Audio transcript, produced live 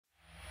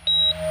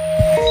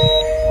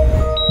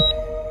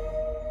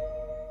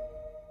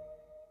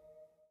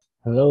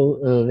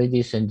Hello,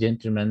 ladies and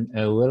gentlemen.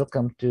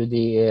 Welcome to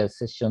the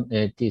session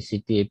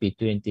TCTAP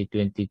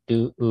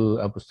 2022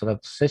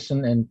 abstract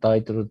session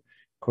entitled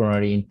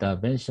Coronary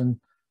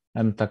Intervention.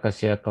 I'm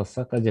Takashi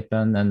Akasaka,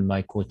 Japan, and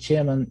my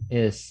co-chairman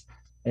is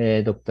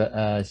Dr.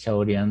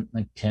 Shaolian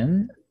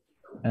Chen.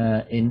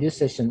 In this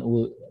session,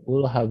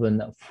 we'll have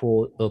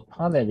four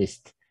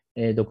panelists,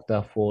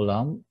 Dr.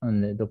 Folam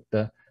and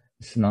Dr.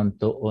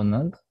 Sunanto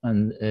Onang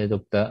and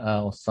Dr.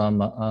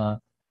 Osama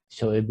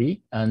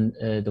Shoebi and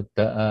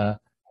Dr.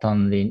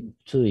 Tanlin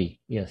Tsui.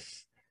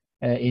 Yes.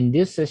 In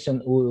this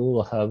session, we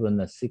will have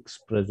 6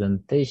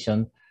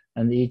 presentations,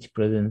 and each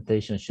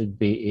presentation should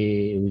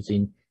be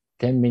within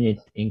 10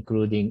 minutes,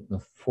 including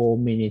a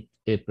 4-minute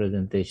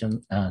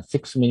presentation,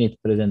 6-minute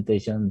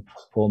presentation,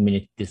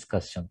 4-minute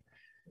discussion.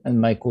 And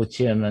my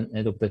co-chairman,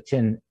 Dr.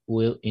 Chen,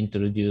 will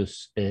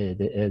introduce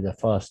the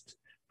first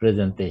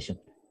presentation.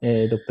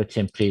 Dr.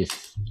 Chen,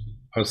 please.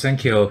 Oh,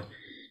 thank you.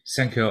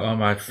 Thank you, all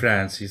my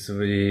friends. It's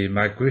really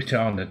my great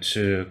honor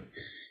to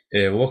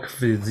work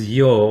with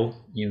you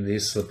in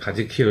this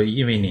particular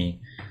evening.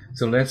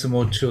 So let's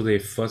move to the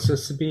first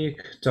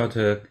speaker,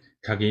 Dr.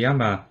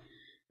 Kageyama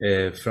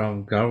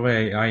from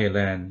Galway,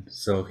 Ireland.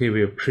 So he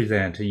will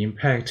present the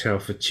impact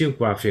of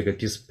geographic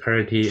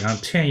disparity on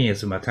 10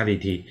 years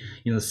mortality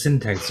in the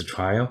syntax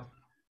trial.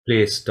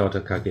 Please,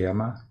 Dr.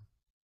 Kageyama.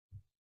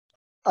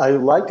 I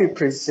would like to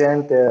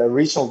present the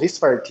regional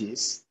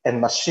disparities and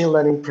machine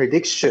learning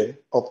prediction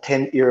of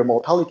 10-year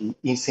mortality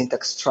in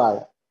syntax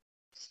trial.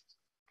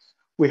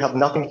 We have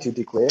nothing to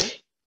declare.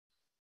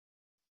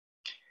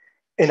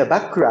 In the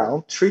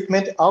background,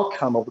 treatment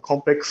outcome of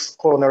complex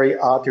coronary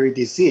artery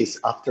disease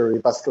after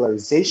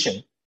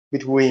revascularization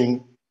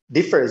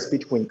differs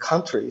between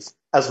countries,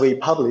 as we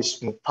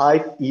published in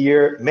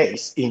 5-year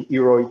MACE in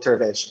Euro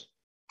intervention.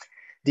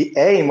 The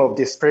aim of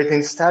this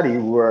present study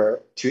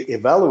were to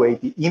evaluate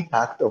the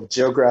impact of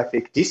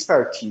geographic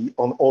disparity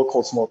on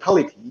all-cause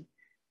mortality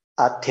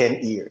at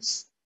 10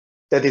 years.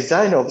 The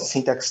design of the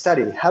syntax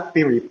study had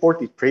been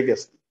reported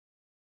previously.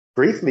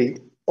 Briefly,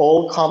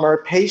 all-comer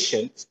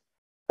patients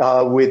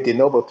with de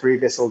novo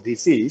 3-vessel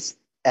disease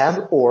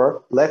and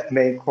or left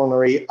main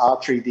coronary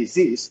artery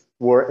disease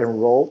were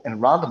enrolled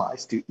and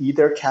randomized to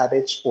either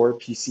CABG or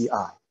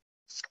PCI.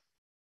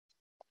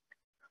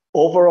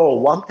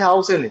 Overall,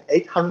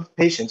 1,800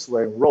 patients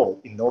were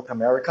enrolled in North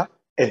America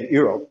and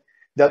Europe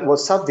that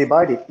was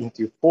subdivided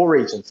into 4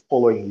 regions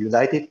following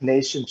United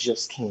Nations GEO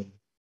scheme.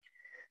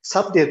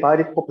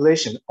 Subdivided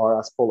population are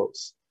as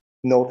follows: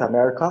 North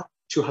America,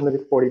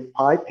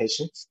 245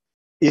 patients,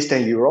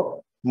 Eastern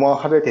Europe,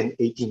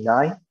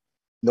 189,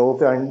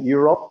 Northern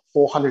Europe,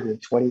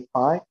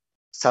 425,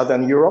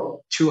 Southern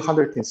Europe,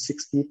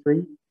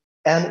 263,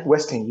 and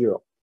Western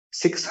Europe,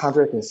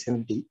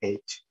 678.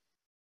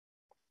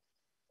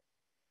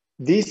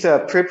 These are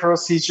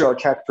pre-procedural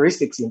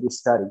characteristics in this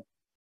study.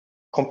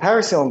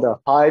 Comparison on the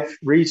 5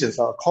 regions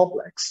are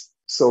complex,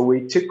 so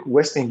we took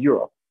Western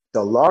Europe,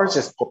 the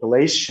largest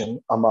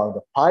population among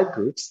the 5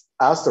 groups,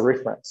 as the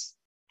reference.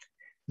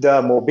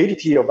 The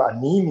morbidity of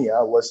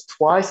anemia was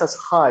twice as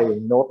high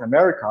in North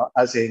America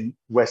as in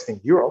Western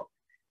Europe,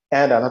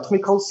 and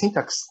anatomical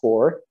syntax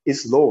score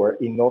is lower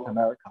in North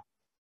America.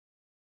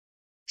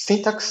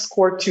 Syntax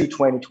score 2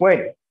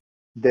 2020,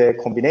 the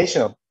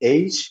combination of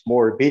age,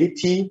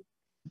 morbidity,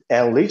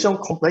 and lesion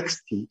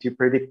complexity to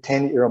predict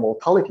 10-year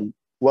mortality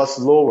was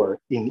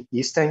lower in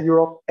Eastern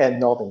Europe and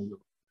Northern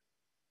Europe.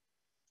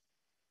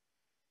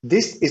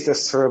 This is the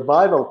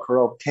survival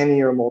curve of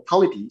 10-year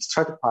mortality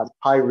stratified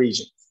by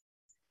regions.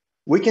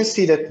 We can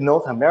see that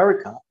North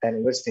America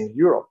and Western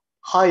Europe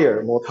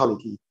higher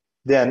mortality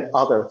than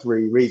other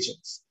 3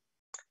 regions.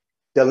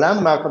 The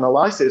landmark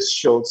analysis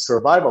showed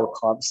survival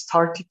curves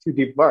started to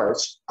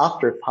diverge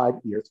after 5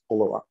 years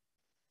follow-up.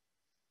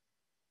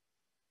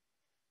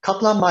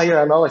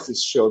 Kaplan-Meier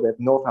analysis showed that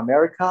North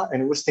America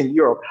and Western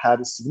Europe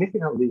had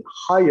significantly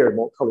higher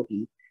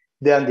mortality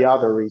than the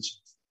other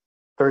regions,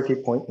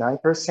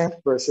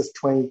 30.9% versus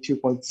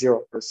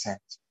 22.0%.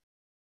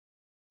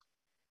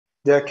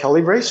 The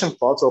calibration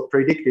plots of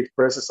predicted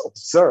versus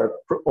observed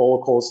for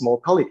all-cause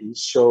mortality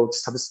showed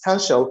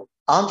substantial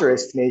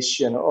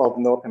underestimation of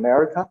North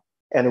America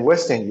and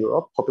Western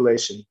Europe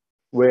population,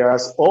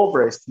 whereas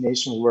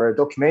overestimation were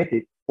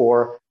documented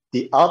for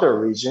the other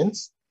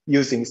regions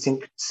using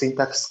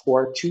syntax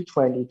score 2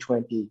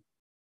 2020.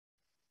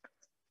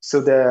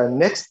 So the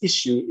next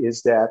issue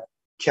is that,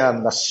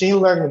 can machine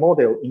learning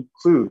model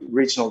include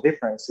regional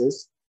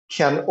differences,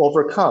 can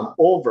overcome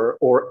over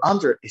or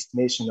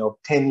underestimation of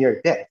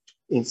 10-year death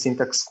in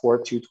syntax score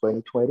 2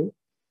 2020?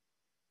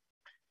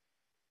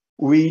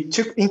 We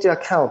took into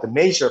account the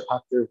major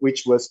factor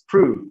which was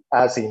proved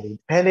as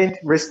independent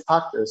risk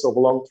factors of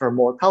long-term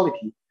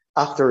mortality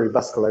after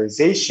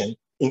revascularization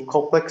in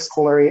complex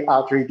coronary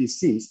artery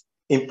disease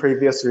in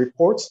previous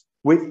reports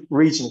with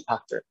region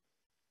factor.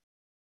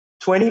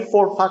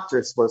 24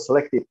 factors were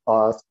selected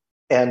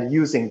and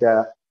using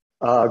the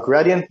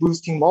gradient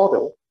boosting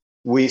model,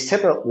 we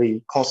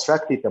separately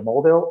constructed the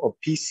model of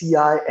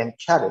PCI and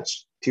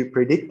CABG to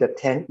predict the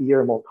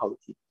 10-year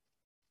mortality.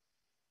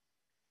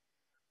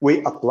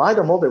 we applied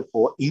a model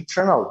for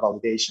internal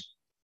validation.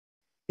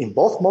 In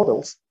both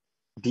models,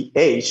 the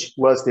age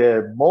was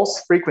the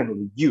most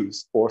frequently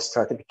used for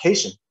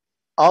stratification.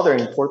 Other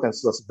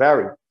importance was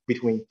varied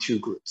between two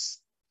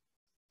groups.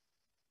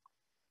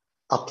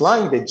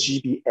 Applying the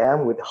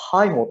GBM with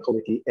high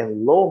mortality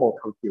and low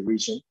mortality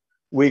region,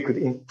 we could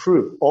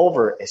improve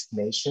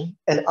overestimation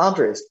and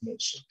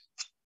underestimation.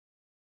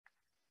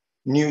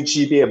 New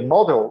GBM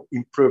model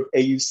improved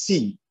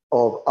AUC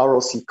of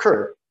ROC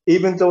curve,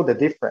 even though the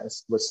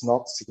difference was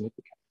not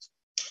significant.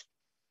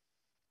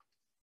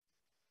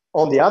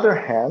 On the other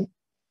hand,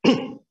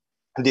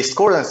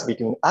 discordance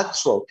between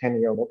actual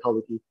 10-year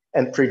mortality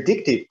and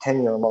predicted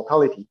 10-year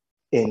mortality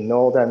in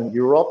Northern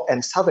Europe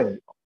and Southern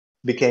Europe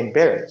became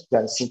better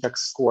than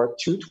syntax score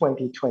 2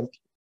 2020.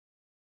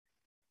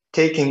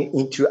 Taking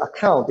into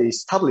account the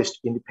established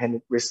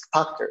independent risk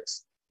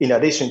factors, in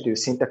addition to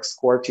syntax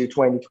score 2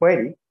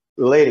 2020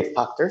 related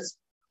factors,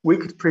 we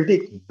could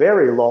predict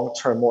very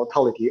long-term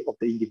mortality of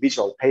the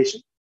individual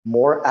patient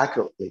more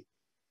accurately.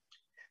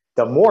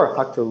 The more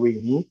factor we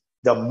need,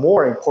 the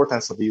more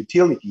importance of the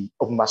utility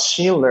of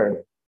machine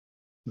learning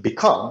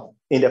become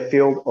in the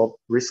field of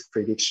risk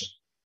prediction.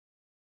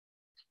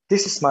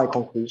 This is my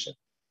conclusion.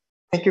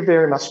 Thank you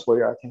very much for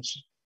your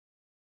attention.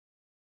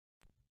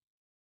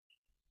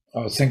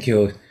 Oh, thank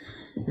you.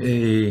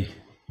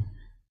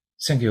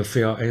 Thank you for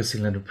your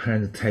excellent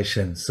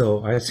presentation.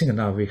 So I think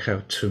now we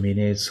have 2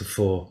 minutes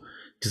for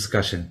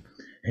discussion.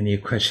 Any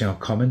question or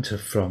comment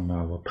from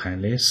our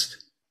panelists?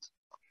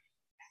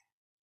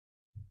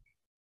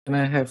 Can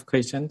I have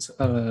questions,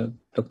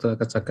 Dr.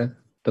 Kasaka,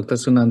 Dr.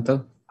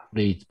 Sunanto?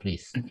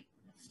 Please.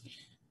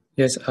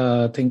 Yes,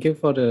 thank you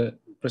for the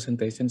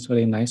presentation. It's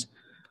very nice.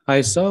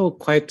 I saw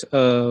quite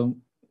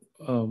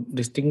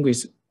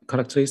distinguished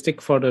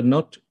characteristic for the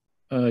North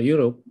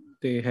Europe.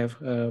 They have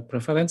a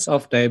prevalence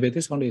of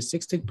diabetes only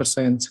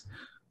 16%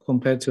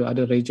 compared to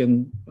other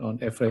regions on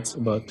average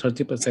about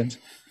 30%.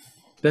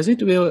 Does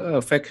it will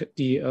affect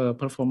the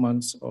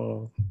performance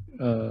or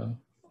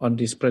on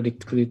this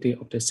predictability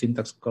of the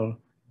syntax score?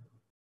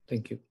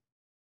 Thank you.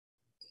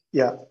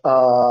 Yeah,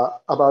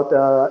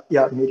 about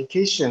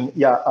medication.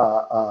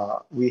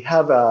 We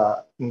have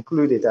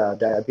included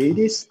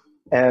diabetes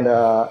and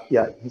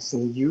it's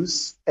in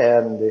use,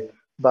 and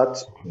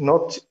but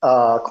not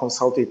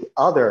consulted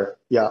other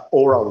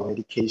oral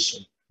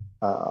medication.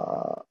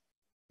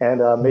 And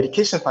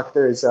medication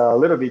factor is a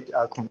little bit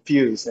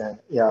confused. And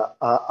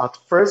at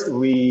first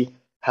we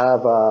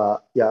have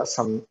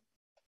some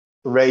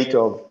rate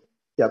of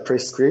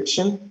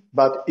prescription,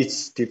 but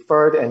it's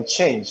deferred and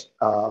changed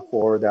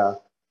for the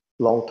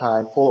long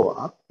time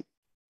follow-up,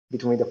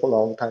 between the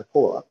long time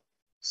follow-up.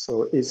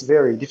 So it's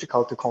very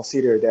difficult to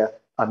consider the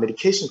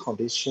medication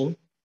condition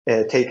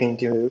taken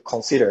into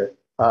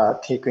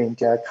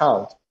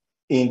account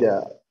in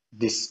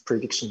this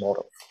prediction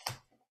model.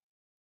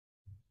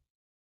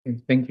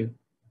 Thank you.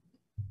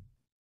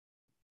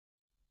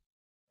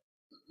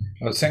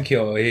 Thank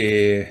you.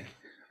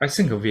 I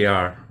think we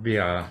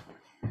are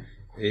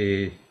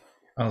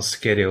on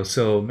schedule.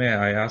 So may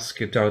I ask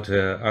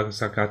Dr.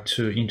 Agasaka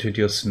to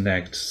introduce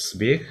next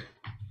speaker?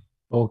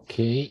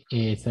 Okay,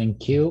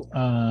 thank you.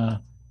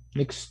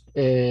 Next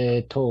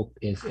talk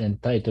is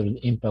entitled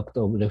Impact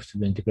of Left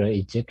Ventricular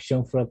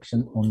Ejection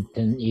Fraction on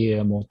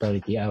 10-year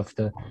Mortality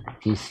After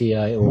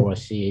PCI or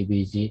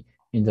CABG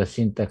in the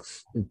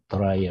syntax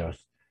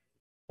trials.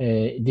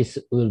 This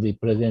will be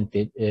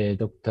presented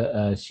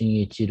Dr.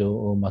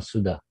 Shinichiro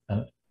Masuda.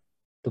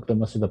 Dr.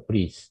 Masuda,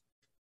 please.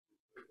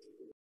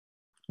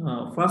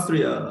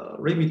 Firstly,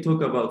 let me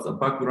talk about the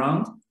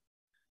background.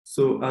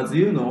 So as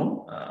you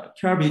know,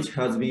 CABG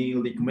has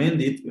been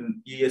recommended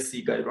in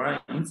ESC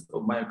guidelines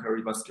of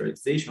myocardial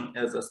revascularization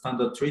as a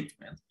standard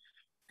treatment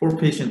for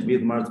patients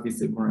with multiple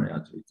coronary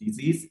artery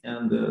disease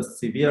and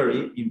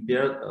severely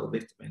impaired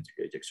left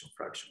ventricular ejection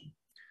fraction.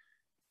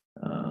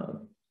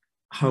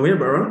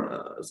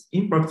 However,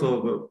 impact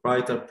of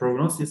vital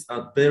prognosis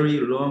at very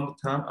long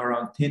term,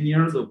 around 10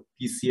 years of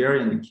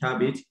PCR and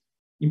CABG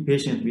in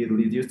patients with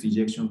reduced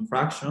ejection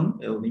fraction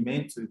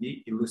remain to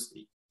be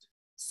elucidated.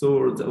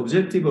 So the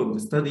objective of the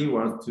study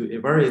was to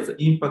evaluate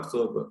the impact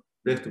of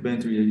left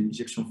ventricular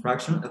ejection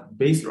fraction at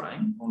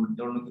baseline on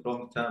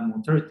long-term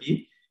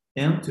mortality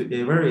and to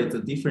evaluate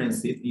the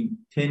differences in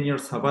 10-year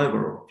survival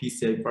of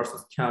PCI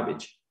versus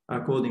CABG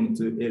according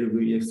to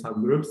LVEF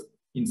subgroups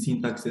in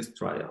syntaxes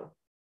trial.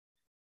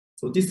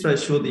 So this trial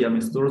showed the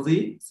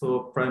methodology.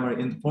 So primary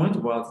endpoint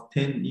was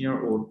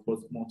 10-year-old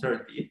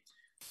post-mortality.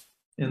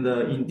 And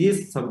in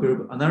this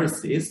subgroup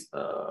analysis,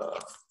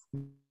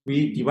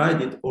 we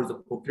divided all the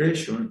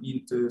population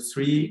into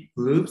 3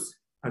 groups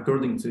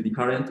according to the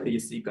current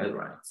ASC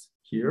guidelines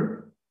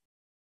here.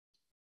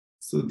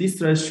 So this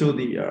trial showed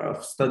the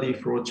study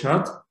flow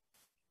chart.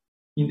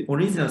 In the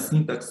original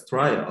syntax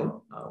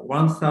trial,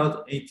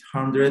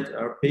 1,800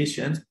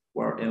 patients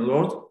were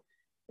enrolled.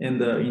 And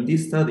in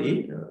this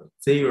study,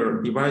 they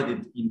were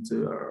divided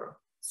into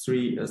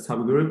 3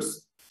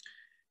 subgroups.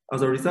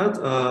 As a result,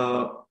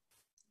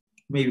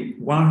 maybe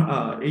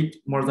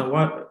more than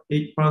 8%,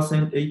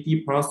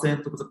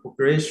 80% of the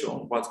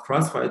population was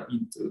classified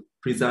into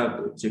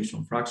preserved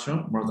ejection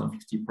fraction, more than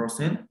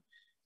 50%,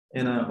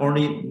 and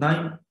only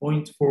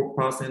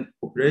 9.4%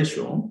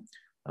 population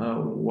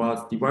was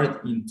divided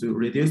into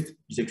reduced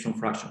ejection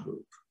fraction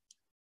group.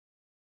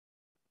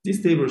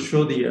 This table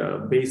shows the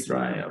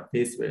baseline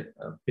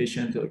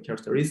patient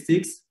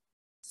characteristics.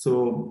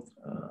 So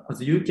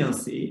as you can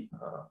see,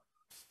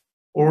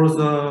 all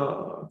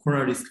the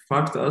coronary risk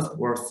factors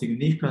were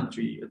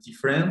significantly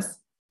different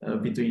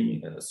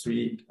between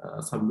three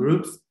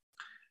subgroups.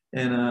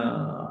 And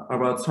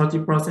about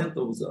 30%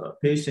 of the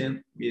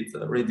patient with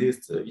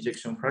reduced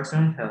ejection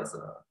fraction has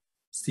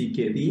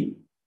CKD.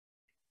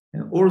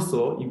 And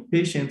also in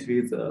patients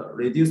with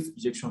reduced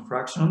ejection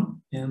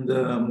fraction and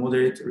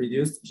moderate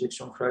reduced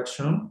ejection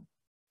fraction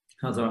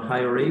has a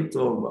higher rate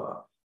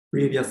of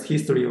previous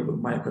history of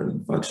myocardial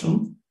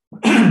infarction.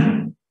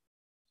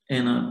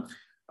 And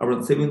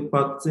about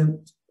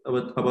 70%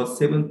 of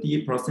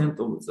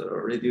the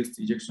reduced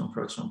ejection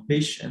fraction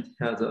patient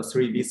has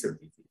 3B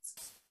disease.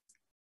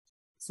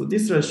 So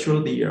this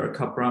shows the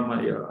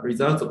Kaplan-Meier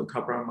results of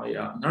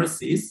Kaplan-Meier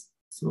analysis.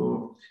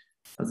 So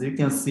as you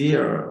can see,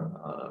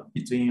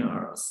 between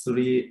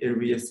three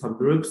LVS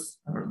subgroups,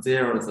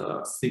 there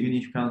are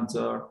significant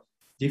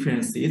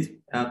differences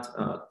at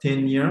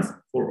 10 years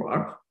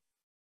follow-up.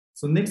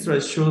 So next, I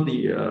show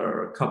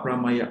the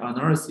Kaplan-Meier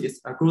analysis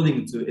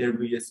according to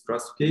LVS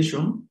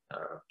classification,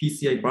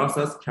 PCI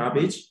versus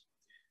CABG.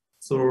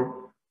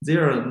 So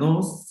there are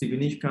no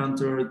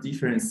significant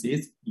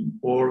differences in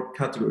all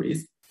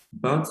categories,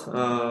 but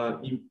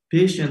in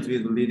patients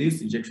with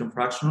reduced ejection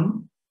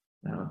fraction,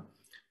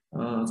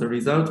 the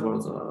result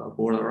was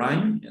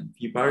borderline, and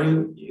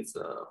p-value is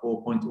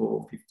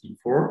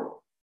 0.054.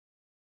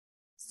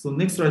 So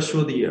next, I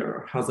show the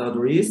hazard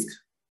risk.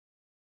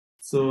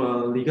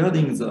 So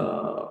regarding the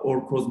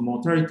all-cause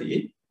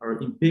mortality,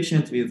 in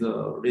patients with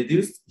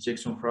reduced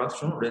ejection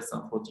fraction less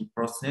than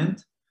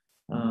 40%,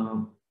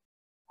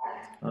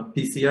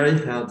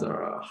 PCI had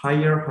a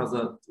higher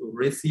hazard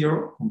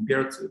ratio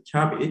compared to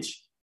CABG,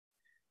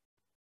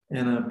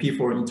 and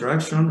P4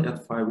 interaction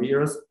at 5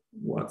 years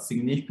was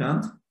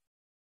significant,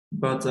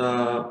 but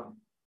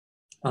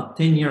at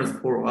 10 years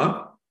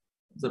follow-up,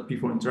 the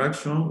P4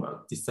 interaction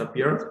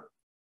disappeared.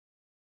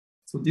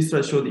 So this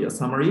will show the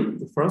summary.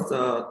 The first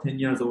 10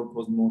 years of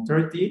all-cause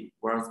mortality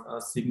was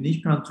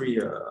significantly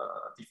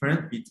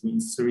different between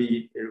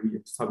three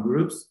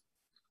subgroups.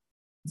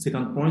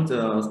 Second point,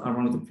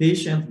 among the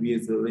patients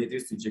with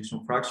reduced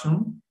ejection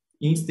fraction,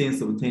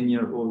 incidence of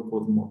 10-year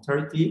all-cause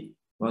mortality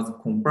was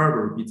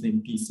comparable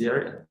between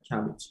PCR and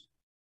CABG.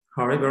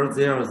 However,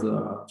 there is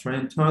a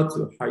trend towards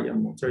a higher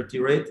mortality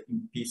rate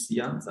in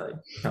PCR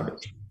than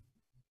CABG.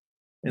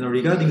 And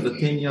regarding the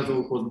 10 years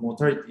all-cause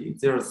mortality,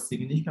 there is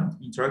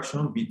significant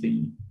interaction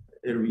between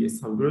LVS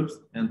subgroups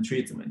and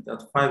treatment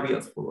at 5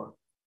 years follow-up,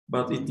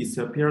 but it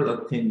disappeared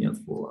at 10 years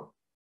follow-up.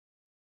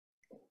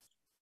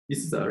 This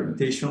is the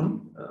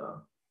orientation.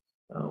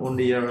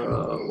 Only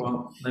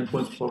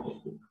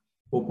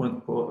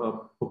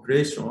 9.4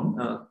 population.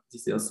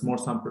 This is a small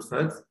sample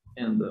size,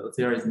 and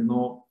there is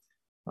no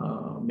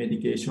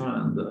medication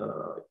and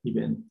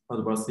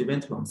adverse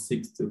event from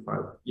 6 to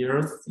 5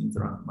 years since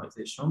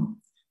randomization.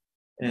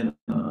 And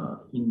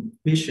in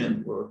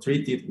patients were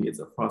treated with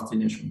a first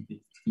generation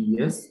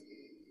DES.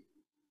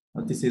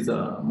 This is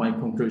my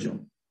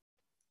conclusion.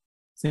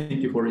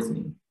 Thank you for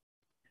listening.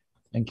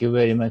 Thank you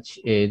very much,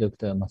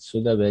 Dr.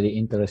 Matsuda. Very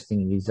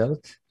interesting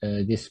result.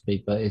 This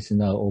paper is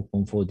now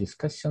open for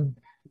discussion.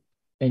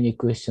 Any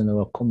question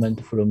or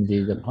comment from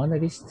the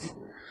panelists?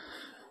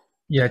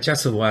 Yeah,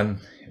 just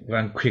one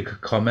quick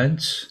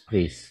comment.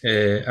 Please.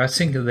 I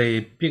think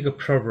the big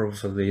problem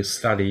for the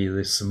study is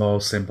the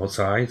small sample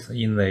size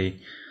in the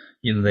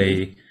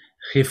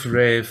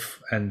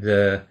HIF-REF and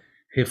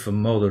HIF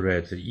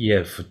moderate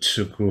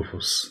EF2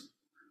 groups.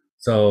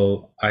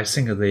 So I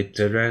think the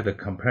direct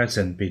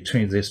comparison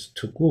between these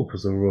two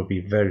groups will be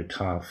very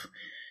tough,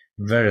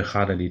 very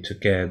hardly to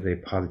get the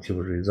positive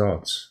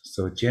results.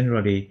 So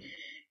generally,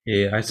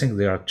 I think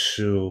there are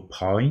 2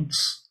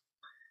 points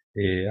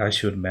I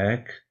should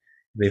make.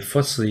 The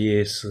first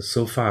is,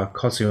 so far, of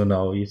course, you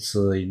know, it's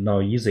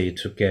not easy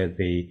to get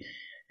the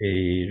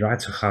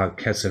right heart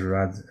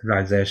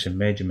catheterization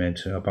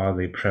measurement about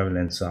the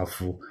prevalence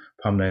of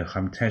pulmonary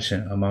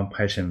hypertension among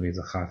patients with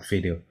heart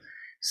failure.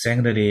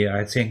 Secondly,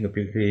 I think,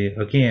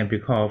 again,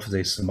 because of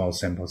the small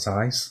sample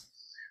size,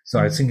 so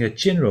I think a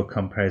general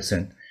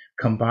comparison,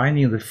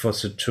 combining the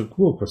first 2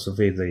 groups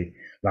with the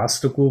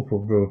last group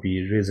will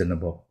be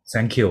reasonable.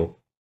 Thank you.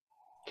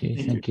 Okay,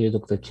 thank you,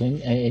 Dr.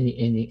 Chen.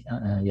 Any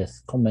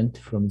yes, comment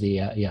from the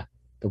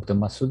Dr.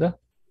 Masuda?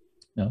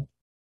 No.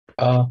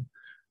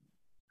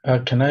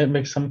 Can I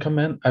make some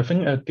comment? I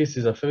think this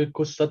is a very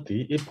good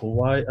study. It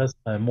provides us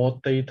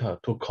more data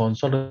to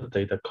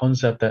consolidate the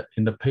concept that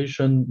in the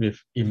patient with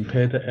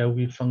impaired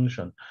LV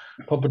function,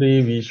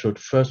 probably we should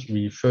first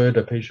refer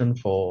the patient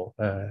for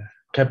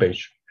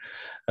CABG.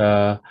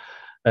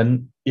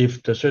 And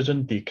if the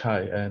surgeon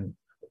decline and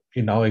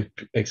in our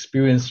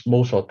experience,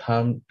 most of the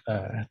time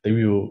they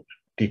will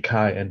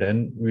decline, and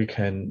then we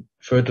can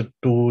further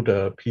do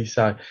the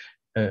PCI.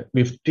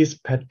 With this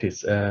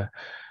practice,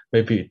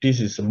 maybe this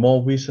is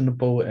more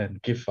reasonable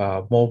and give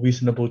a more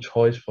reasonable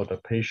choice for the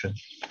patient.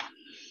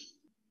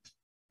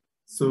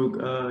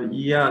 So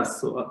yeah,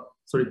 so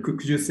sorry,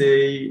 could you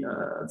say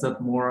that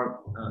more?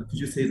 Could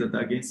you say that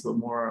again? So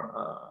more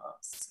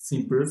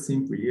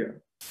simple, yeah.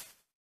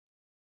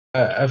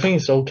 I think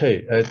it's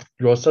okay.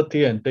 Your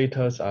study and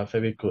data are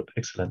very good,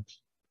 excellent.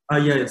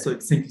 Yeah. So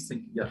thank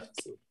you. Yeah.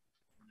 So.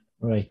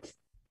 Right.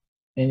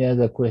 Any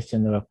other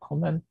question or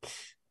comment?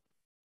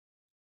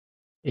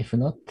 If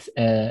not,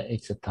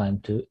 it's a time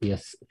to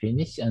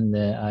finish, and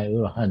I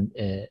will hand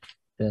the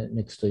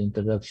next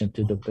introduction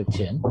to Dr.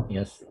 Chen.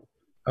 Yes.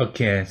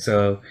 Okay,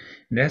 so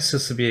next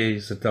speaker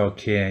is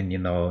Dr.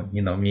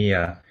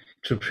 Mia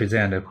to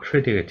present the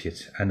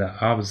predicted and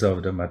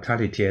observed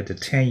mortality at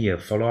 10-year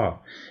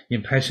follow-up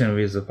in patients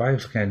with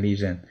bifurcated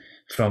lesion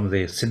from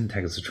the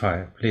Syntax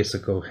trial. Please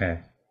go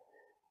ahead.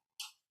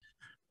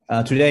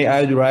 Today,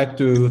 I would like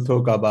to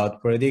talk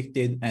about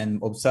predicted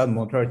and observed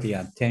mortality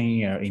at 10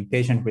 years in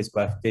patients with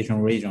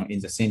bifurcation region in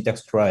the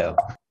Syntax trial.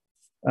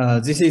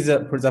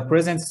 The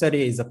present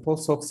study is a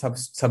post-hoc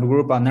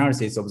subgroup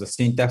analysis of the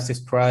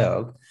Syntax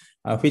trial,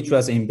 which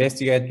was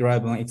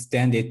investigator-driven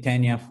extended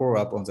 10-year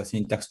follow-up on the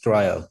Syntax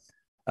trial.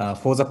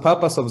 For the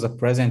purpose of the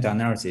present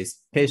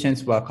analysis,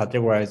 patients were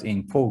categorized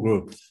in 4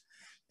 groups.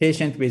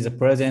 Patients with the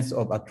presence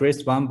of at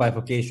least one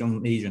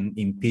bifurcation lesion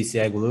in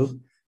PCI group,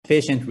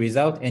 patient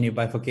without any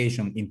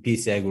bifurcation in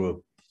PCI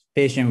group,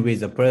 patient with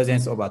the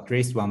presence of at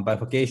least one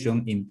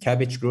bifurcation in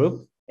CABG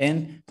group,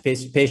 and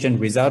patient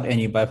without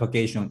any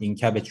bifurcation in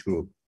CABG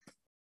group.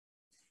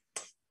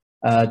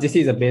 This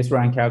is a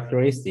baseline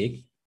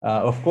characteristic.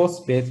 Of course,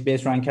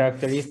 baseline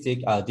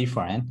characteristics are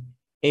different.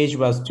 Age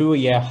was 2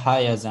 years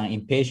higher than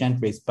in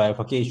patient with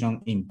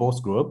bifurcation in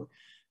both groups.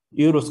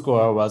 Euro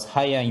score was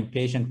higher in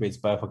patient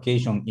with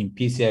bifurcation in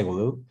PCI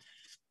group.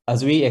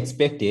 As we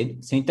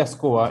expected, Syntax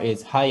score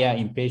is higher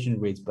in patients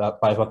with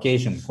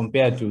bifurcation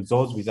compared to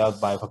those without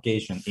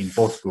bifurcation in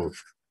both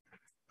groups.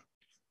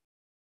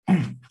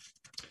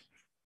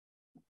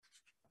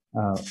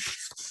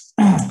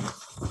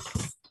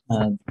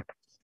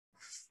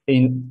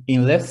 In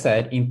left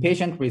side, in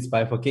patients with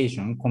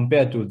bifurcation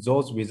compared to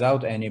those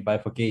without any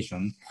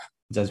bifurcation,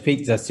 the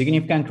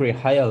significantly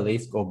higher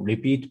risk of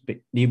repeat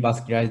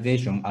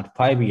revascularization at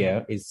 5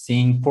 years is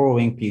seen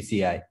following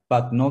PCI,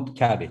 but not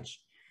CABG.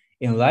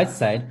 In right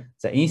side,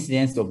 the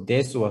incidence of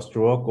death or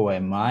stroke or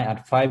MI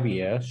at 5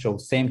 years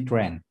shows same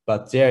trend,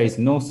 but there is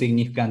no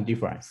significant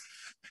difference.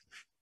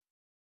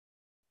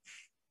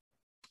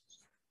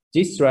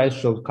 This slide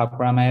shows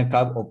Kaplan-Meier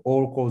curve of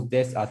all-cause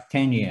deaths at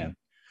 10 years.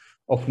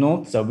 Of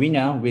note, the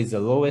winner with the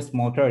lowest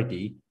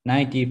mortality,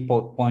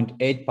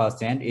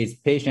 90.8%, is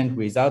patient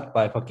without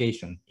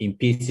bifurcation in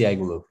PCI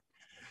group.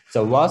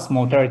 The worst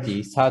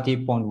mortality,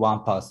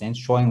 30.1%,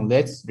 showing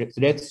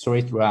red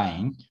straight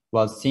line,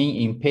 was seen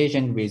in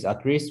patients with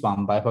at least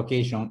one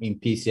bifurcation in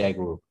PCI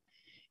group.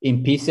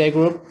 In PCI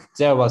group,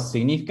 there was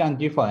significant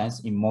difference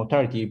in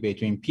mortality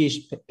between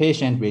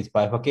patients with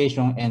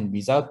bifurcation and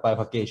without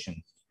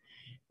bifurcation.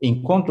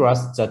 In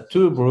contrast, the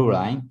 2 blue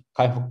lines,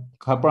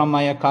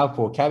 Kaplan-Meier curve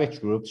for CABG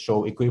group,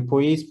 show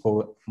equipoise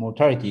for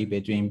mortality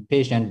between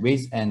patients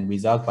with and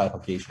without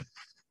bifurcation.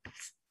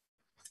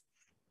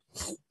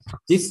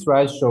 This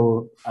slide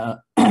shows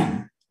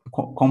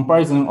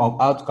comparison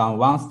of outcome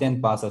 1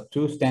 stent versus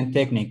 2 stent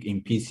technique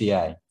in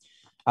PCI.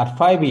 At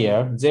 5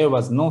 years, there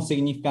was no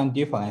significant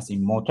difference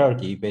in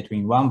mortality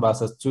between 1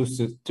 versus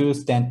 2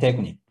 stent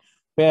technique.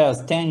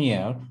 Whereas 10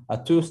 years, a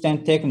 2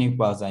 stent technique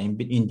was an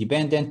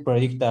independent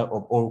predictor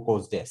of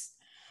all-cause death.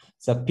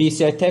 The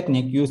PCI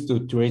technique used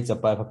to treat the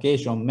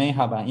bifurcation may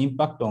have an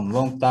impact on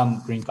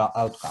long-term clinical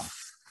outcome.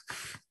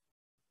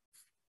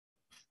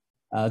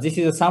 This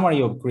is a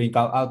summary of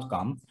clinical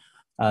outcome.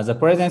 The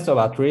presence of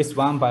at least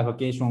one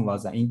bifurcation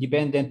was an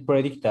independent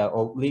predictor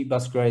of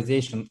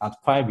revascularization at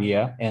 5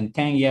 years and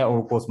 10-year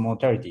all-cause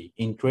mortality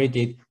in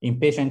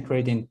patient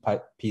treated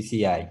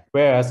PCI,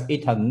 whereas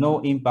it had no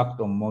impact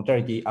on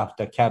mortality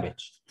after CABG.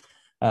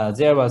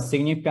 There was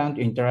significant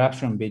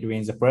interaction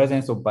between the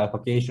presence of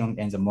bifurcation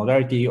and the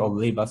modality of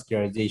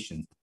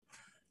revascularization.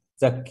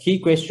 The key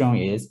question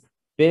is,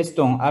 based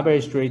on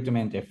average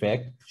treatment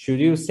effect, should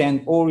you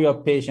send all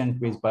your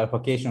patients with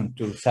bifurcation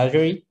to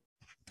surgery?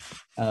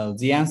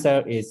 The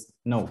answer is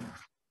no.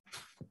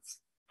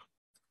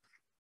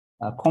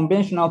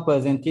 Conventional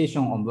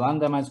presentation of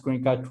randomized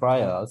clinical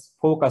trials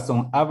focus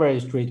on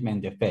average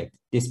treatment effect,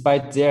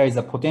 despite there is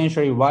a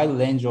potentially wide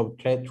range of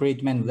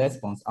treatment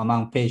response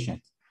among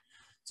patients.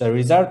 The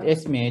result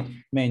estimate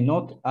may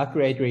not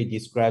accurately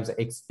describe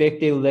the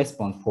expected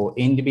response for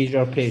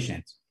individual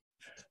patients.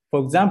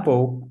 For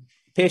example,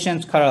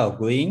 patients color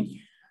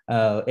green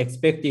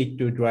expected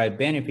to derive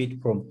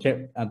benefit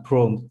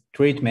from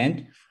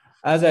treatment,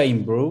 others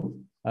in blue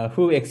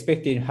who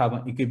expected to have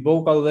an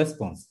equivocal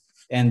response,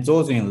 and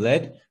those in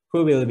red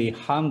who will be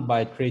harmed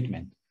by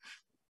treatment.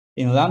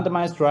 In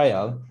randomized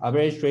trial,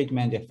 average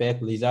treatment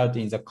effect results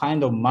in the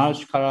kind of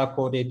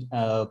multi-color-coded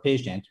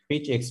patient,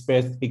 which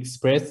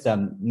express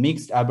a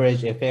mixed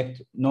average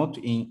effect, not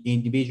in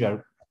individual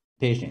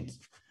patients.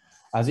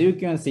 As you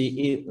can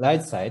see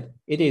right side,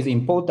 it is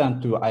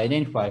important to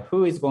identify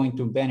who is going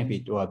to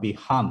benefit or be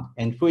harmed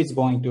and who is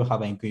going to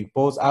have an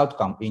equipoise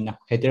outcome in a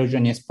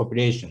heterogeneous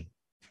population.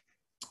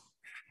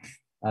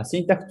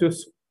 SYNTAX2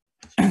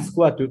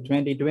 score to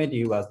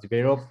 2020 was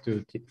developed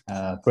to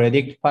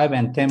predict 5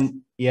 and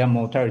 10-year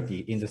mortality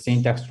in the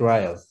SYNTAX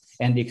trial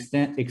and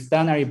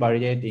externally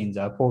validated in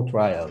the 4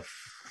 trials.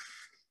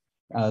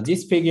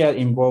 This figure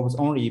involves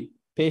only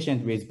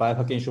patients with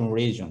bifurcation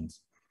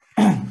lesions.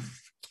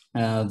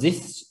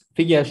 This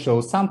figure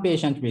shows some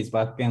patients with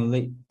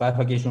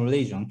bifurcation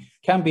lesion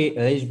can be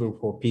eligible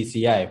for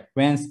PCI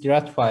when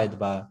stratified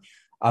by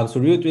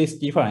absolute risk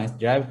difference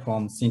derived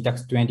from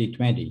SYNTAX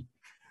 2020.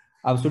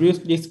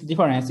 Absolute risk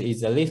difference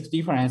is the risk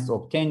difference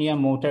of 10-year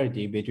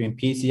mortality between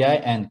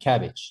PCI and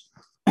CABG.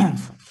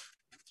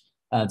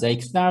 The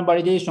external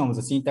validation of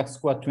the SYNTAX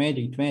score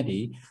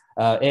 2020,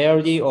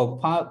 ALD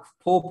of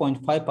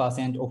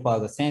 4.5%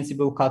 offers a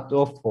sensible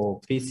cutoff for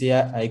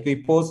PCI,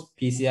 equipoise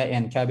PCI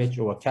and CABG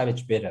or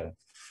CABG better.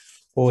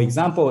 For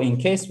example, in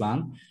case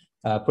 1,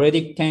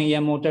 predict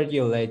 10-year mortality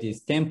rate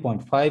is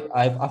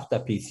 10.5 after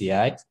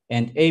PCI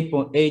and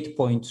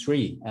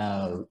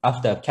 8.3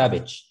 after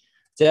CABG.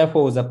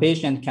 Therefore, the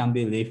patient can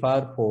be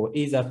referred for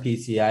either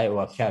PCI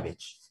or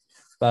CABG.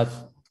 But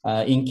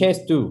in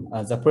case 2,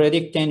 the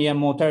predict 10-year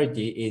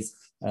mortality is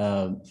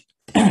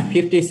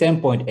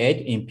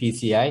 57.8 in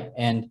PCI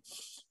and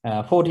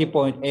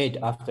 40.8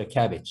 after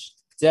CABG.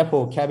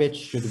 Therefore, CABG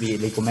should be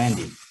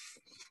recommended.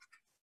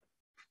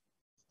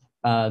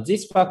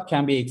 This fact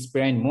can be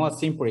explained more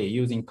simply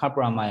using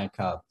Kaplan-Meier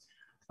curve.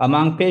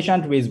 Among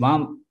patients with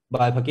one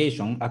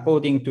bifurcation,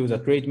 according to the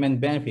treatment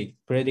benefit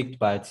predicted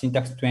by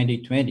SYNTAX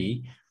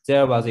 2020,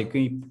 there was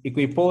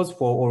equipoise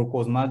for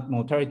all-cause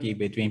mortality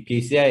between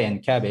PCI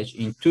and CABG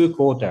in 2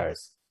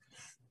 quarters,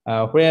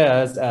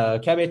 whereas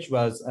CABG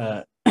was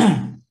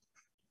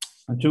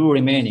 2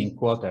 remaining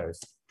quarters.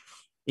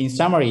 In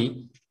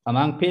summary,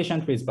 among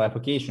patients with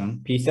bifurcation,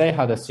 PCI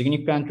had a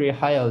significantly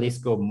higher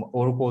risk of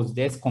all-cause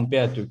death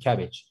compared to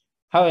CABG.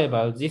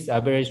 However, this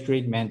average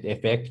treatment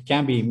effect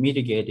can be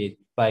mitigated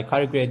by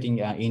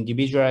calculating an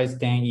individualized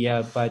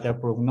 10-year vital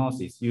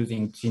prognosis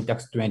using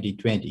SYNTAX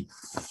 2020.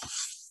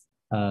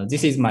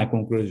 This is my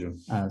conclusion.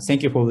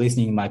 Thank you for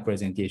listening to my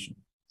presentation.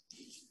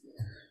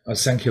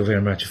 Thank you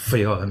very much for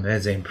your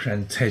amazing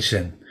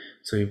presentation.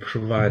 So you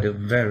provide a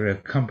very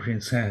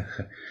comprehensive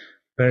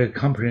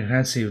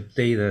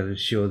data to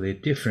show the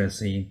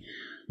difference in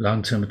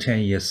long-term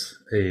 10 years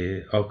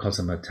all-cause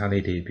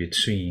mortality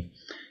between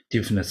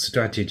different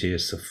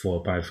strategies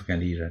for bifurcation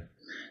lesion.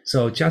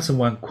 So just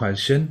one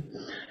question.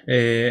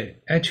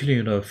 Actually,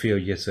 a few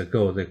years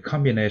ago, the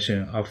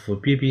combination of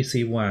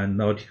BBC1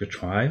 Nordic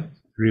trial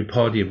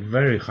reported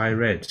very high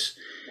rates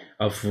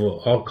of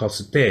all-cause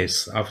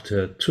deaths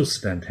after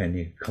 2-stent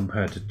technique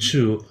compared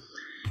to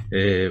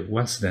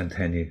 1-stent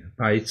technique,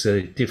 but it's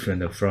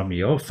different from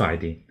your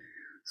finding.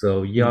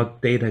 So your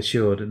data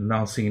showed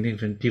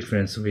non-significant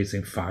difference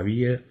within 5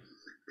 years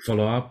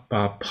follow-up,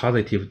 but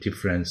positive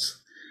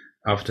difference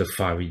after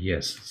 5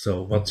 years.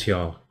 So what's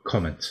your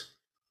comment?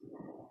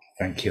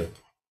 Thank you.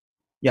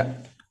 Yeah,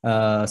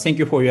 thank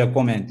you for your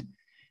comment.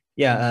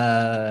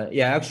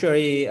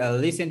 Actually,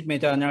 recent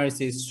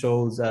meta-analysis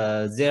shows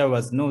there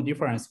was no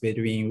difference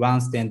between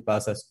 1-stent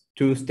versus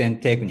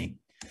 2-stent technique.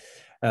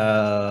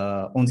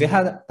 On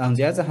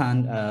the other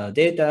hand,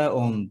 data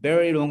on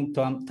very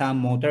long-term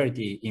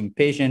mortality in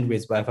patients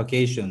with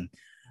bifurcation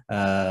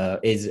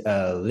is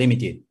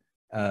limited.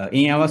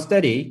 In our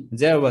study,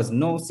 there was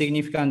no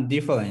significant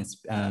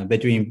difference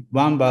between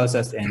 1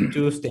 versus and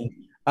 2-stent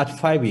at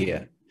 5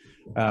 years.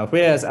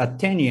 Whereas at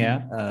 10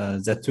 years,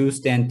 the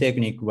 2-stent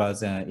technique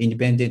was an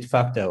independent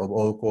factor of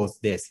all-cause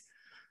death.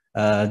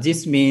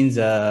 This means,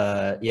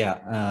 very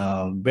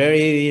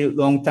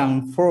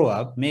long-term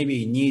follow-up may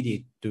be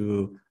needed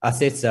to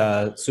assess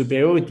the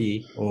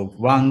superiority of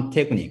one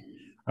technique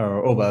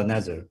over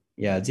another.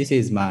 Yeah, this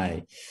is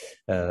my,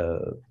 thank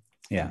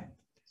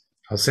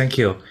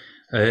you.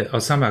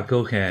 Osama,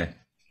 go ahead.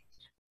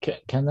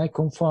 Can I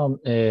confirm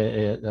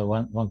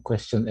one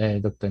question,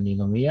 Dr.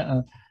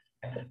 Ninomiya?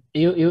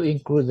 You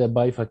include the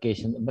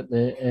bifurcation, but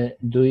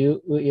do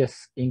you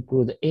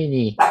include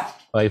any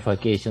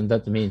bifurcation?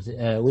 That means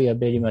we are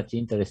very much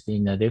interested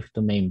in the left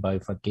main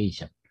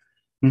bifurcation.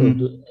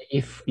 So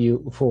if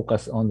you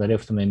focus on the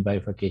left main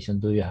bifurcation,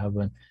 do you have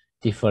a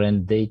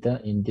different data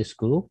in this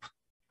group?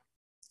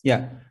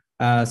 Yeah,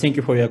 thank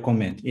you for your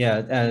comment.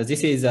 Yeah,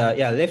 this is,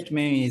 left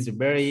main is a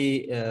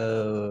very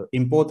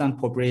important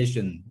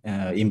population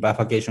in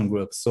bifurcation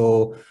group.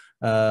 So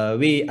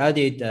we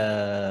added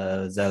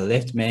the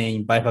left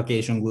main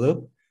bifurcation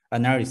group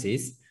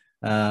analysis,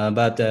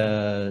 but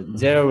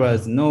there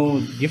was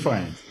no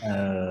difference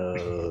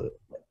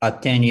at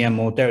 10-year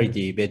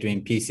mortality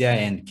between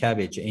PCI and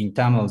CABG in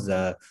terms of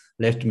the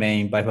left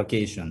main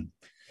bifurcation.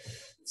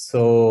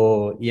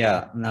 So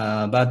yeah,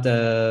 but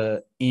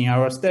in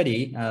our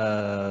study,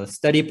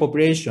 study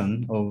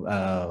population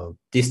of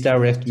distal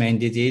left main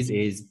disease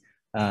is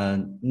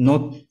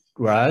not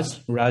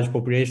large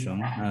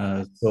population.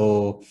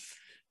 So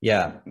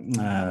yeah,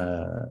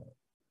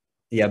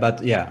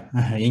 but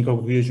yeah, in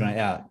conclusion,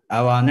 yeah,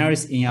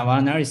 in our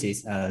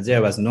analysis,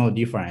 there was no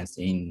difference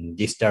in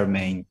distal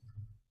main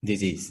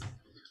disease.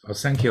 Oh,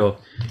 thank you.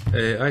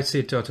 I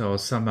see Dr.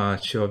 Osama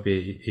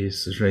Chobi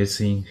is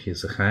raising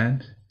his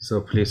hand, so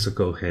please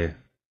go ahead.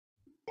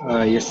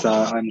 Yes,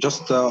 I'm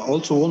just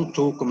also want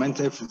to comment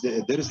if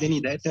there is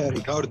any data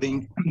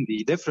regarding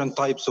the different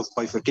types of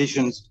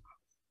bifurcations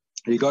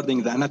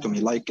regarding the anatomy,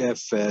 like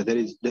if there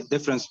is the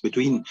difference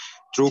between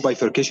true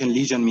bifurcation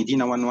lesion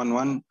Medina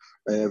 111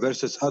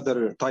 versus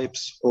other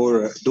types,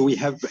 or do we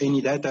have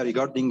any data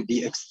regarding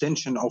the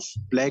extension of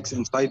plaques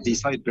inside the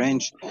side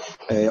branch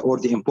or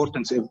the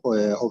importance of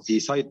the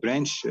side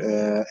branch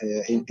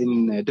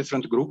in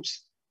different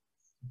groups?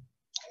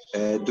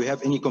 Do you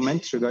have any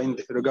comments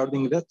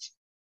regarding that?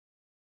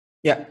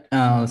 Yeah,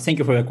 thank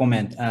you for your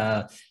comment.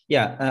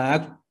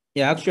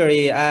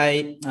 Actually,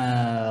 I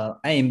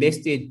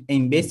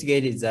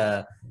investigated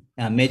the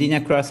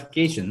Medina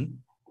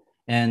classification,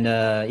 and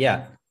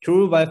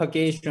true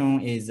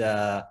bifurcation is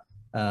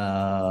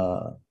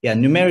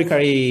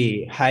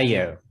numerically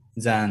higher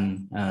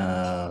than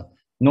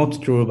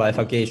not true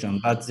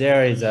bifurcation, but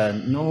there is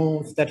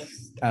no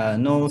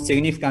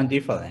significant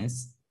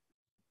difference.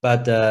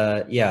 But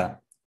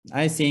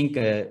I think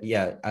as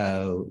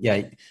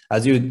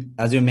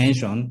you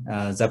mentioned,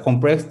 the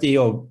complexity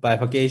of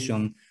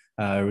bifurcation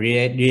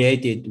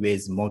related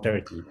with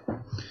mortality.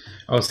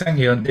 Oh, thank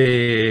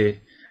you.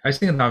 I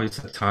think now is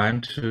the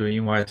time to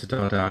invite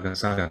Dr.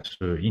 Agasaga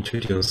to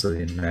introduce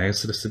the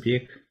next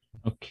speaker.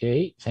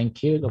 Okay,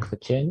 thank you, Dr.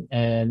 Chen.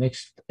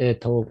 Next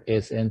talk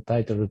is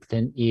entitled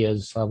 10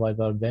 Years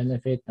Survival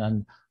Benefit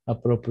and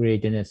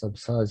Appropriateness of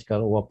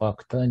Surgical or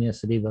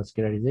Percutaneous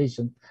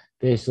Revascularization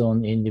based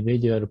on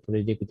individual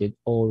predicted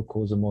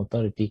all-cause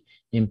mortality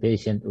in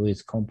patients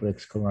with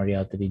complex coronary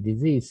artery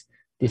disease.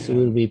 This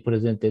will be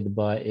presented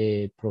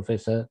by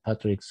Professor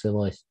Patrick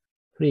Selois.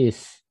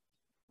 Please.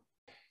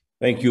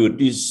 Thank you.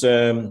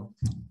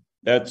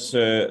 That's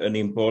an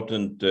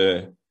important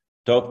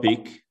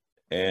topic.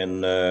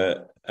 And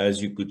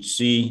as you could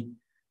see,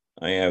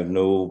 I have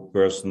no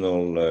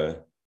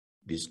personal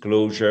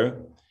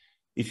disclosure.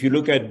 If you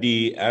look at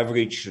the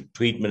average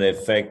treatment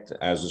effect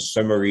as a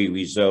summary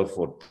result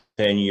for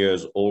 10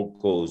 years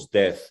all-cause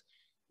death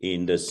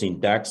in the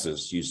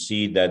syntaxis, you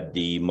see that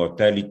the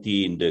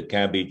mortality in the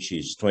CABG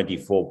is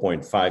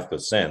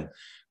 24.5%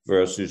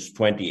 versus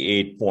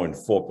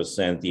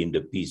 28.4% in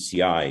the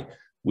PCI,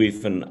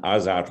 with an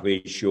hazard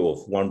ratio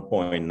of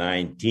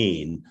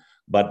 1.19,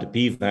 but the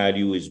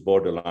p-value is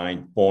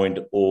borderline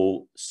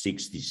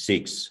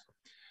 0.066.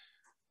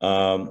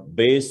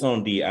 Based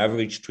on the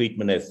average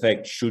treatment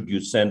effect, should you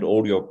send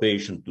all your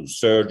patients to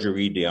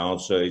surgery? The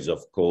answer is,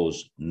 of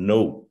course,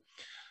 no.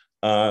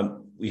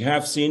 We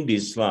have seen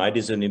this slide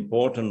is an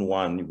important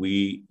one.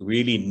 We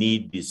really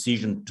need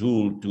decision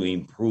tool to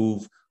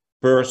improve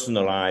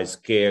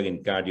personalized care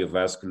in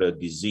cardiovascular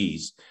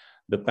disease.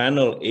 The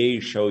panel A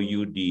show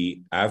you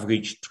the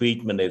average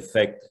treatment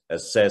effect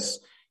assessed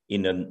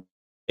in an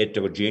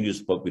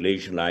heterogeneous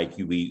population like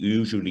we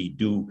usually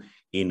do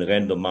in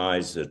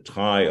randomized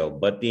trial.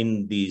 But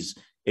in these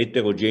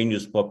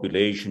heterogeneous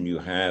population, you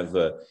have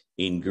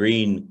in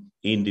green,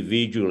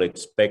 individual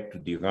expect to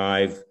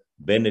derive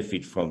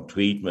benefit from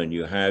treatment.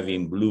 You have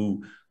in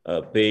blue,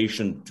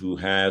 patient to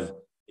have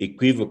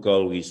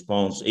equivocal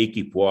response,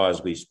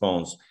 equipoise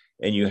response,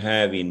 and you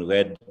have in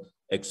red,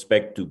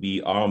 expect to be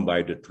harmed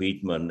by the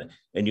treatment.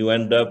 And you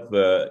end up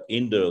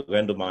in the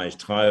randomized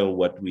trial,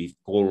 what we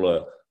call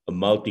a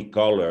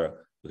multicolor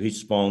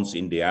response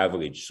in the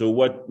average. So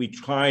what we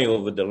try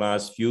over the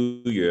last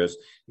few years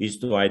is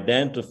to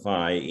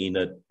identify in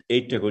a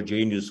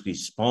heterogeneous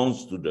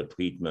response to the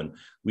treatment.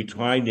 We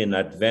tried in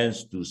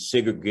advance to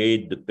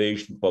segregate the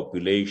patient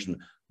population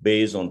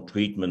based on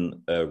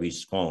treatment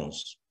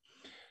response.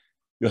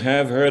 You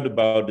have heard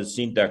about the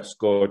syntax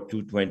score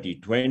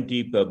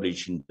 2020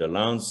 published in the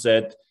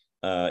Lancet.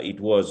 It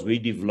was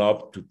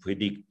redeveloped to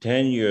predict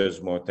 10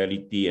 years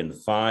mortality and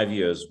 5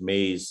 years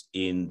MACE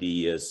in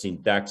the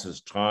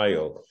syntaxis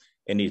trial.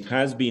 And it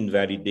has been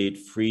validated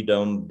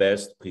Freedom,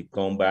 BEST,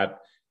 Pre-Combat,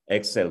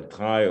 Excel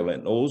trial,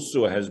 and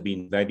also has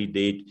been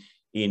validated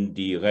in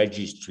the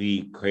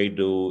registry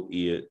Credo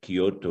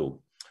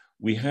Kyoto.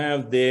 We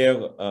have there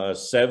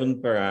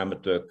 7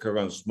 parameters: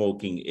 current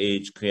smoking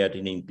age,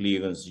 creatinine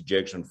clearance,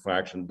 ejection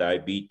fraction,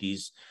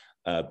 diabetes,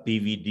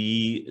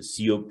 PVD,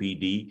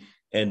 COPD,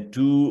 and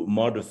 2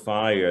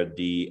 modifiers,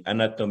 the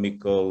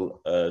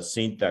anatomical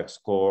syntax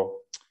score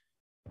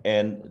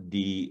and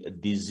the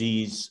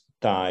disease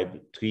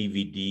type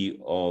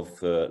 3VD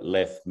of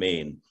left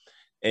main.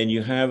 And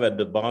you have at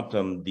the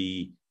bottom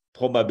the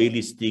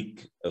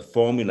probabilistic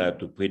formula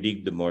to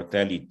predict the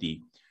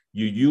mortality.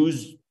 You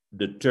use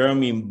the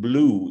term in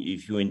blue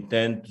if you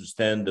intend to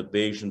send the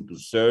patient to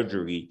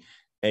surgery,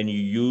 and you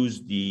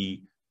use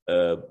the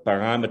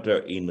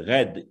parameter in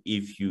red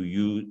if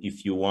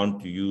you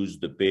want to use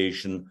the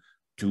patient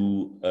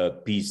to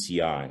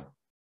PCI.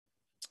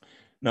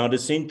 Now the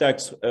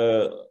syntax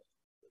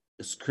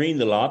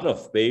screened a lot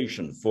of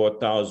patients,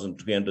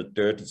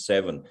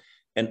 4,337,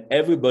 and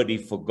everybody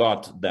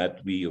forgot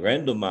that we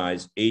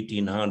randomized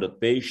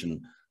 1,800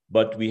 patients,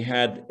 but we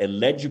had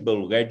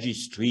eligible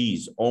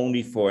registries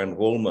only for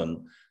enrollment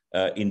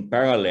in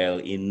parallel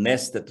in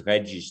nested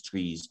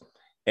registries.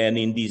 And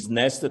in these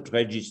nested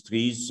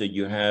registries,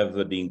 you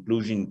have the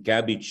inclusion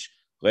CABG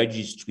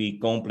registry,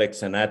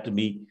 complex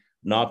anatomy,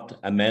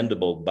 not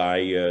amendable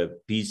by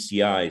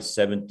PCI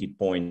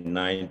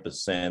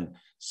 70.9%,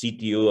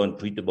 CTO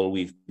untreatable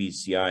with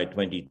PCI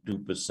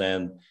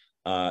 22%,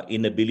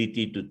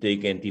 inability to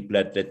take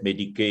antiplatelet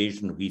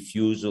medication,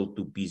 refusal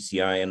to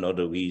PCI, and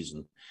other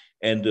reasons.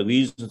 And the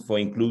reason for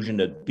inclusion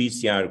at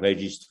PCI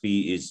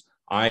registry is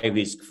high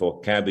risk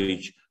for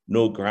CABG,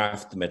 no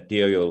graft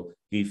material,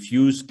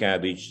 diffuse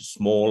CABG,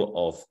 small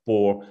of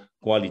poor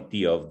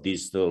quality of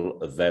distal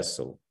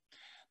vessel.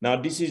 Now,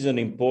 this is an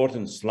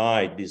important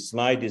slide. This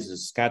slide is a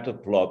scatter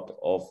plot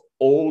of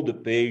all the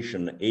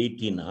patients,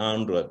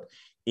 1,800,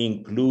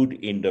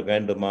 included in the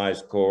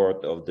randomized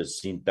cohort of the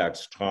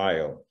syntax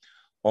trial.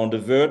 On the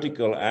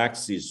vertical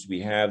axis, we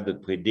have the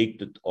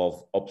predicted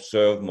of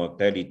observed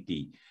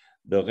mortality.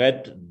 The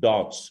red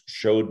dots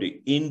show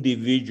the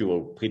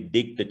individual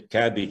predicted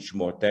CABG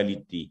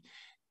mortality,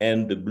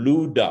 and the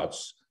blue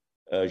dots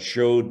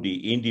show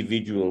the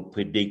individual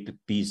predicted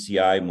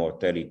PCI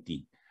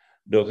mortality.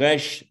 The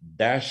red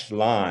dashed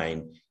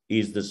line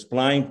is the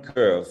spline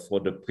curve for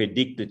the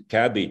predicted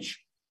CABG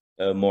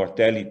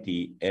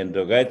mortality, and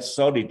the red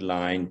solid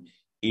line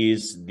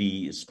is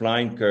the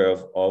spline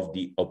curve of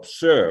the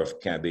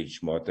observed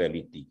CABG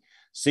mortality.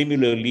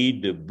 Similarly,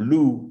 the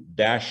blue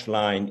dashed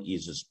line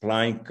is a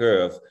spline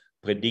curve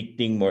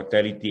predicting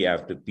mortality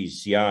after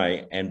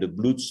PCI, and the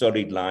blue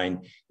solid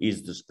line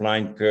is the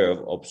spline curve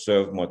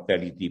observed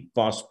mortality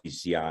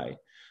post-PCI.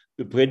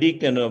 The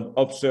predict and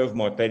observed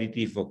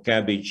mortality for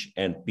CABG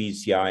and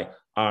PCI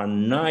are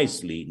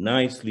nicely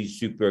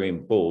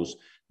superimposed,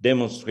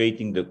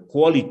 demonstrating the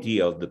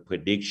quality of the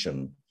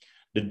prediction.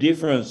 The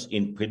difference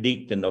in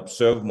predict and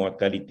observed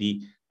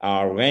mortality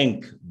are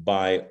ranked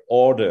by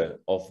order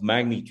of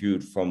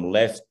magnitude from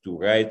left to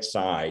right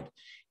side.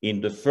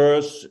 In the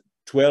first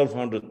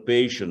 1,200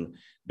 patients,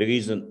 there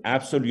is an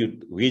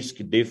absolute risk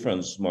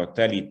difference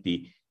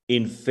mortality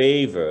in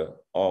favor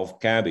of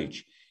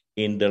CABG.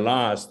 In the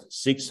last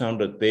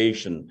 600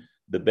 patients,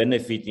 the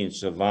benefit in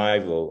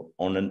survival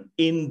on an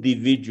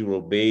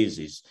individual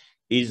basis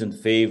is in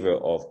favor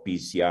of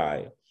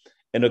PCI.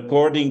 And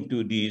according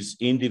to this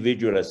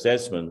individual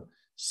assessment,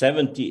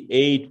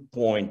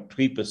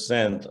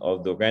 78.3%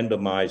 of the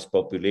randomized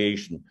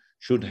population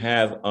should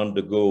have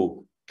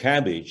undergo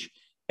CABG,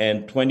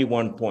 and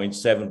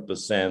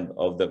 21.7%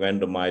 of the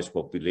randomized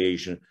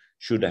population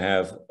should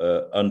have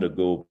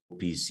undergo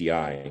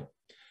PCI.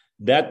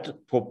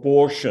 That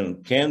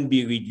proportion can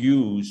be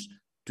reduced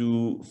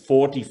to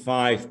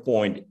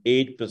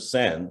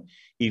 45.8%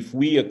 if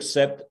we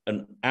accept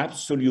an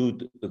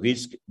absolute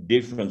risk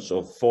difference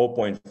of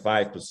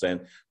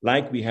 4.5%,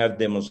 like we have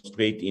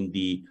demonstrated in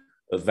the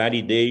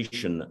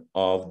validation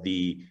of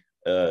the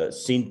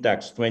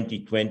syntax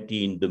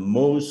 2020 in the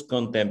most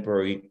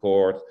contemporary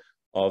cohort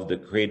of the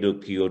Credo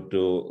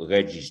Kyoto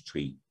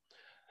registry.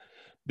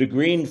 The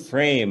green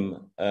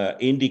frame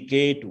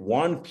indicate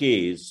one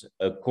case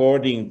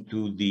according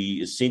to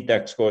the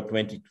syntax score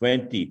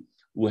 2020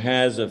 who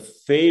has a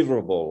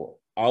favorable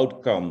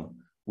outcome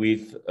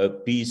with a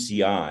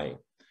PCI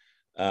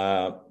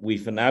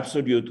with an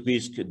absolute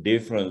risk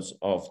difference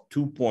of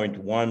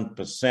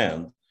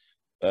 2.1%,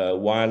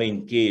 while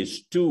in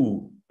case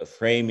 2,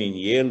 frame in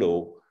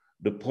yellow,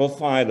 the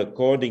profile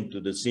according to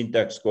the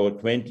syntax score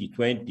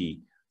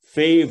 2020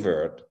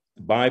 favored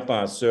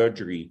bypass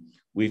surgery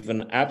with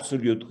an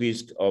absolute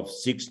risk of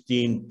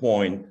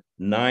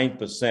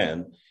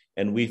 16.9%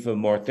 and with a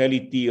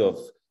mortality of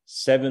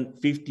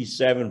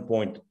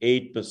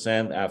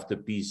 57.8% after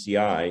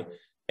PCI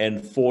and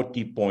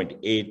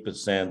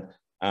 40.8%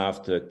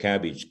 after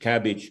CABG.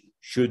 CABG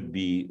should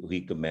be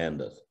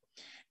recommended.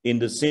 In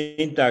the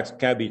syntax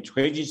CABG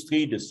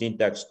registry, the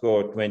syntax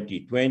score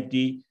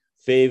 2020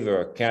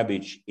 favor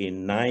CABG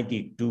in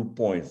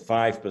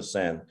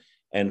 92.5%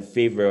 and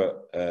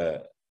favor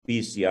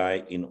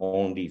PCI in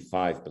only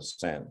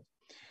 5%.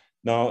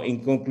 Now,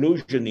 in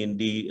conclusion, in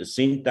the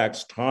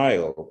syntax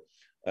trial,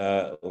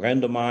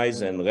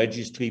 randomized and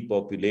registry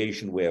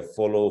population were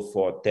followed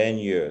for 10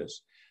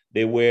 years.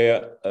 There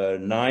were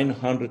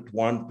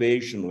 901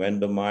 patients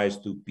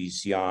randomized to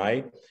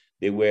PCI.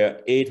 There were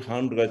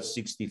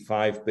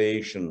 865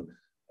 patients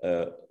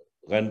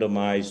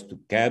randomized to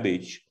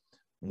CABG,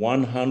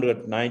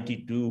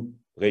 192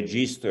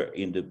 registered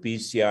in the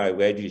PCI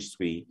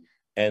registry,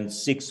 and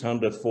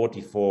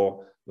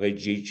 644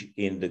 registered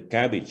in the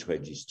CABG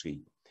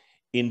registry.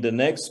 In the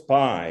next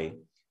pie,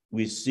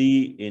 we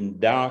see in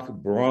dark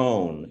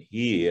brown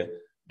here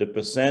the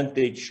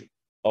percentage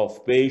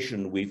of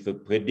patients with a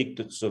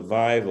predicted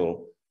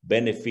survival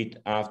benefit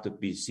after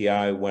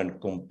PCI when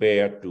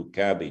compared to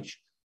CABG,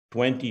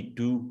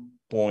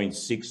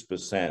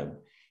 22.6%.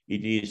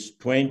 It is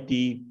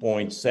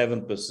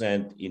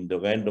 20.7% in the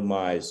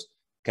randomized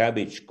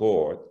CABG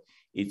cohort.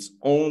 It's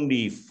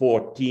only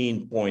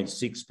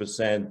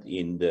 14.6%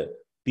 in the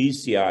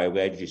PCI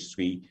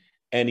registry,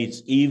 and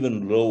it's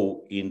even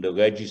low in the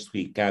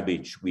registry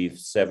CABG with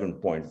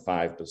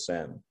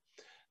 7.5%.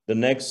 The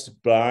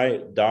next pie,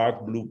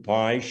 dark blue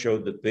pie,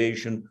 showed the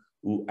patient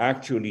who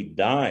actually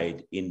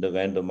died in the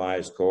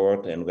randomized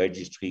cohort and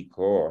registry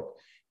cohort.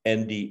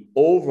 And the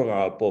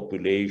overall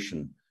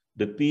population,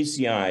 the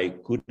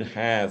PCI could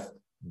have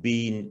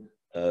been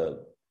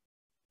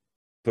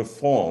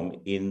performed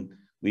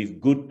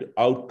with good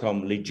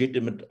outcome,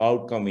 legitimate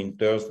outcome in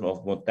terms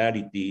of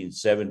mortality in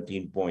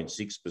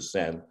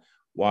 17.6%,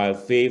 while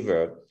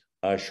favor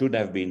should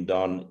have been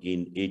done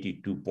in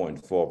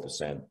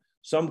 82.4%.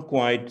 Some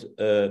quite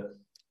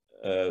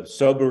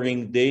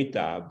sobering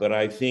data, but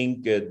I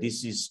think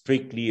this is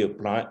strictly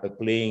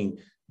applying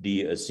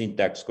the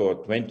syntax score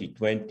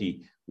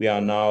 2020. We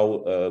are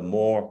now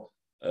more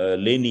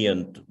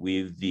lenient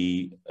with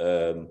the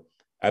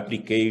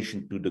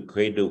application to the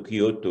Credo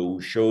Kyoto,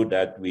 who show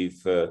that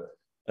with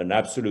an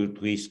absolute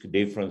risk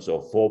difference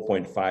of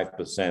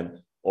 4.5%,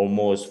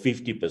 almost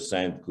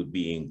 50% could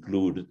be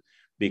included,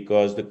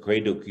 because the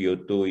Credo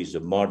Kyoto is a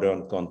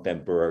modern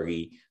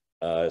contemporary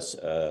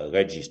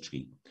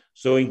registry.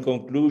 So in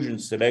conclusion,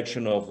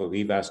 selection of a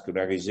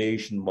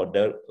revascularization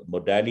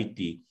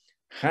modality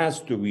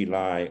has to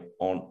rely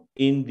on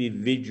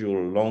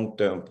individual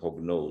long-term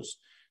prognosis.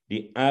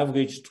 The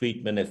average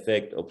treatment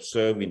effect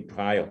observed in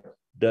trial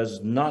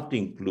does not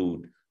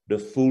include the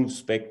full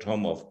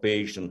spectrum of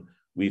patients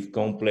with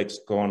complex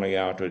coronary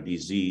artery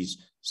disease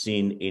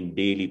seen in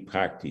daily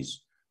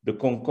practice. The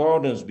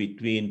concordance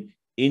between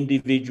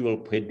individual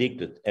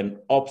predicted and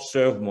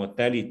observed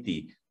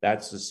mortality,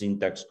 that's the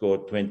syntax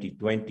score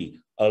 2020,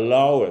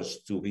 allow us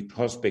to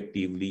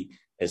retrospectively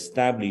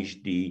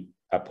establish the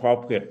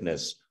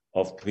appropriateness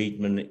of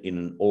treatment in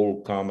an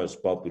all-comers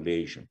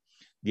population.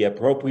 The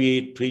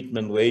appropriate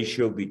treatment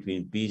ratio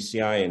between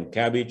PCI and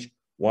CABG,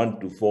 1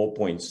 to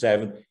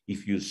 4.7,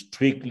 if you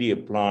strictly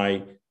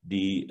apply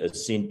the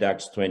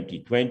syntax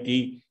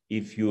 2020,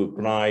 if you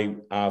apply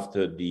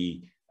after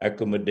the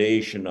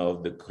accommodation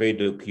of the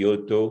Credo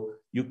Kyoto,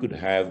 you could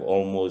have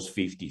almost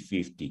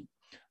 50-50.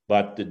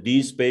 But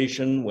these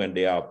patients, when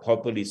they are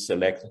properly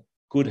selected,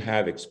 could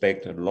have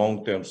expected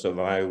long-term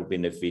survival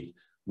benefit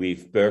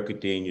with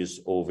percutaneous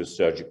over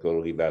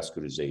surgical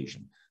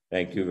revascularization.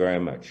 Thank you very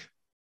much.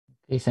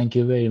 Okay, thank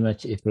you very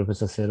much,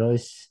 Professor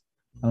Serois.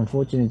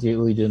 Unfortunately,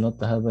 we do not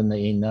have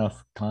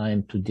enough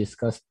time to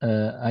discuss.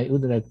 I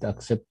would like to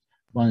accept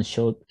one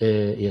short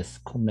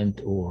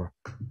comment or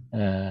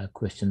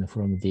question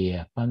from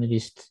the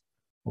panelists.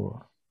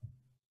 Or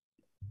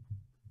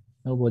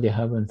nobody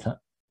haven't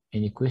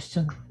any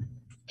question?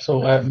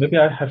 So maybe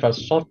I have a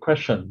short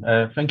question.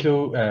 Thank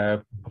you,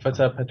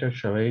 Professor Patrick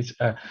Serois.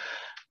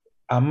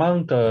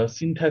 Among the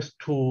syntax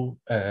 2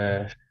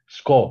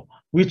 score,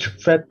 which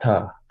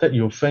factor that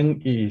you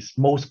think is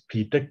most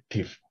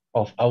predictive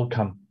of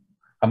outcome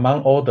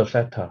among all the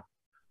factors?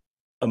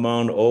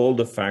 Among all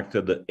the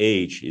factors, the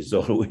age is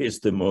always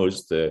the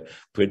most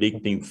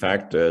predicting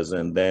factors,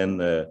 and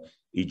then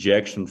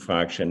ejection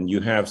fraction.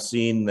 You have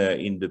seen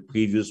in the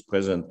previous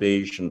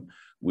presentation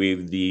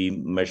with the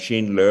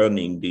machine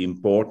learning, the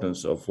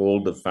importance of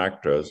all the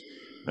factors.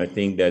 I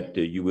think that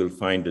you will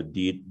find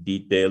the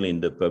detail in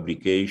the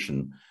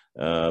publication,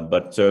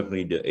 but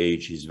certainly the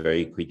age is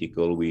very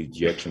critical with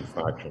ejection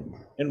fraction.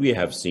 And we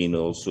have seen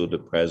also the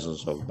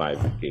presence of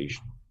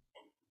bifurcation.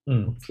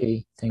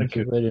 Okay, thank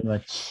you very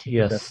much.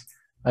 Yes,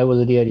 okay. I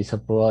was really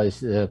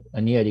surprised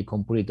a nearly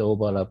complete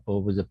overlap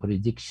of the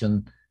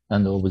prediction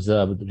and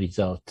observed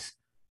results.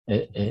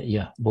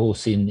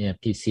 Both in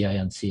PCI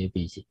and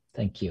CABG.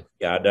 Thank you.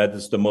 Yeah, that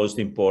is the most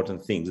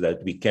important thing,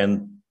 that we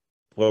can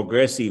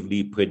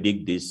progressively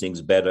predict these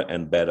things better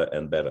and better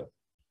and better.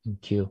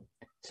 Thank you.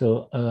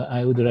 So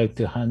I would like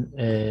to hand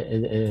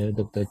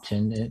Dr.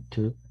 Chen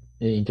to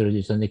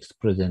introduce the next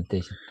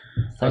presentation.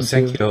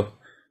 Thank you.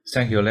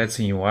 Thank you. Let's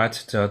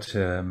invite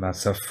Dr.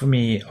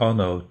 Masafumi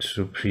Ono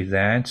to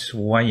present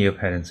one-year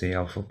patency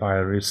of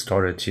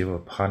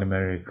biorestorative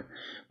polymeric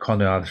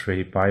coronary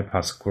artery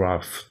bypass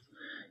graft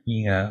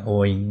in an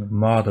Owing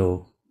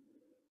model.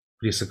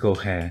 Please go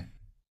ahead.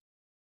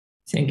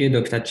 Thank you,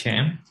 Dr.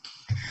 Chen.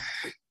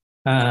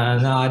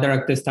 Now I'd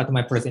like to start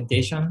my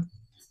presentation.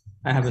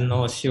 I have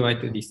no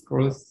slide to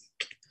disclose.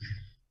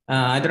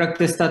 I'd like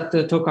to start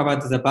to talk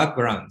about the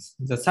background.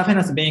 The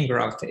saphenous vein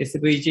graft,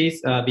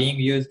 SVGs, are being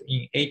used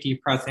in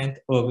 80%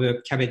 of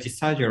CABG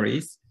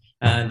surgeries,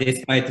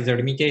 despite the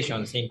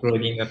limitations,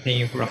 including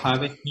painful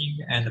harvesting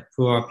and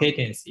poor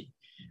patency,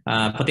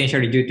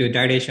 potentially due to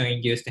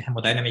dilation-induced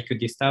hemodynamic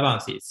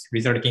disturbances,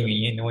 resulting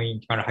in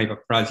nointimal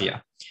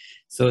hyperplasia.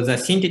 So the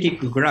synthetic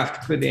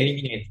graft could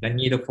eliminate the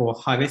need for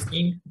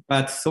harvesting,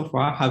 but so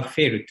far have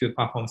failed to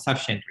perform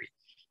sufficiently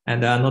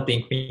and are not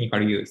in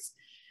clinical use.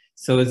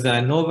 So the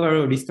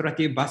novel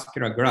restorative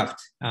vascular graft,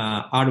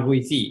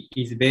 RVG,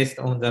 is based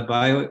on the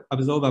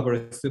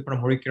bioabsorbable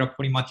supramolecular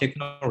polymer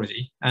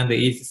technology and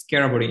is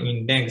scalable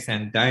in length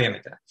and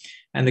diameter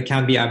and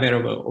can be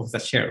available off the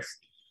shelf.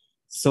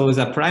 So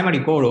the primary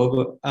goal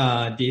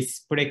of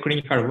this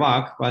preclinical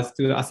work was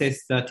to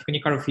assess the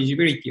technical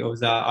feasibility of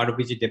the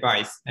RVG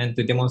device and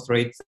to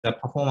demonstrate the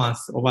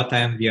performance over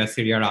time via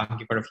serial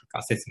angiographic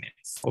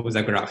assessments of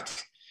the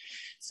graft.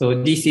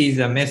 So this is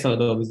the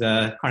method of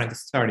the current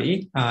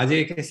study. As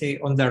you can see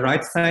on the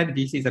right side,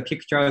 this is the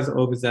pictures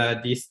of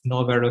this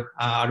novel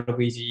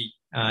RVG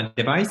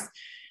device,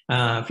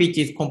 which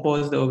is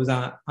composed of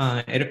the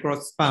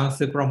electrospan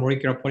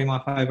supramolecular polymer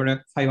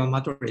fiber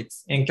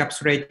matrix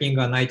encapsulating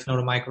a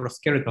nitinol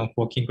microskeleton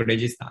for kink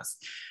resistance.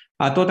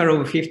 A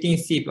total of 15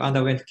 SIP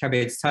underwent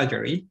CABG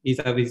surgery,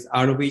 either with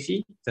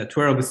RVG, the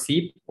 12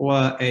 SIP,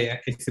 or a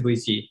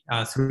SVG,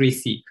 3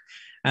 SIP,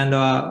 and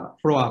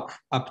follow-up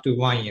up to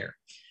 1 year.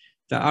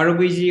 The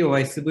RVG or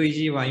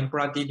SVG were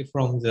implanted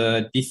from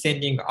the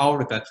descending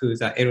aorta to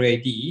the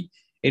LAD.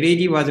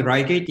 LAD was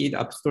ligated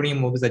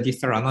upstream of the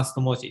distal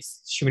anastomosis,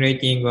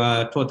 simulating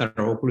total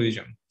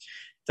occlusion.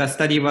 The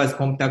study was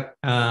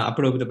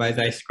approved by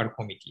the ethical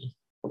committee.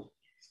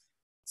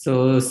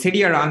 So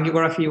serial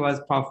angiography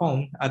was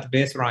performed at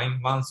baseline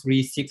 1,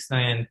 3, 6,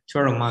 9, and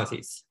 12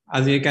 months.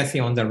 As you can see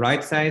on the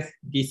right side,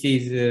 this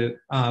is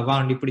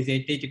one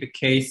representative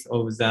case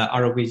of the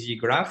RVG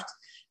graft.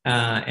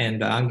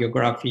 And the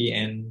angiography,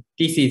 and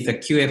this is the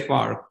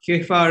QFR.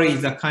 QFR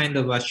is a kind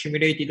of a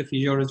simulated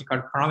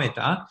physiological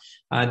parameter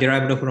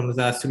derived from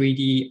the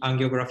 3D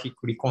angiographic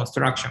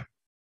reconstruction.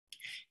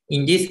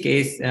 In this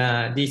case,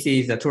 this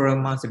is the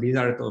 12-month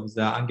result of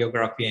the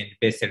angiography and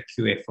vessel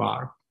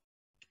QFR.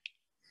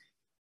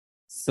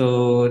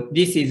 So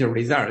this is the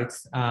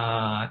results.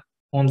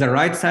 On the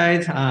right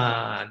side,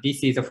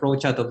 this is a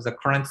flowchart of the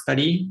current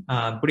study.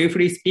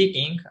 Briefly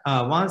speaking,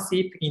 one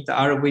SIP in the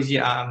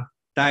RVG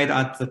died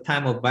at the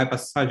time of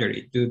bypass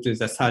surgery due to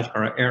the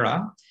surgical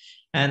error,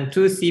 and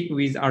 2 SIP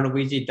with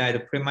RVG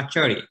died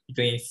prematurely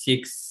between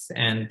 6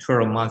 and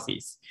 12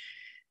 months.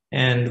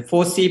 And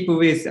 4 SIP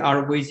with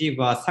RVG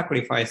were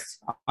sacrificed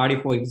early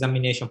for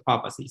examination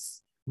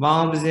purposes.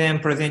 One of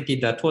them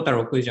presented a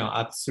total occlusion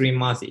at 3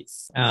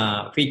 months,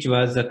 which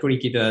was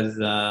treated as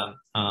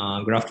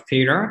graft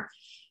failure,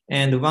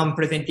 and one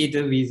presented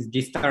with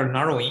distal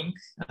narrowing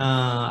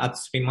at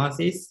 3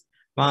 months.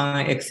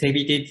 One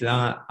exhibited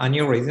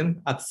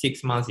aneurysm at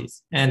 6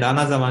 months, and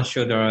another one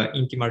showed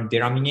intimal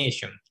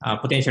delamination,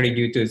 potentially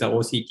due to the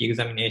OCT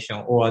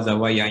examination or the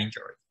wire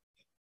injury.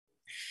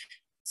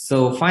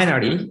 So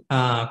finally,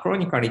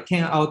 chronically,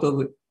 10 out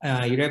of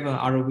 11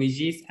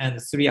 RVGs and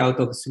 3 out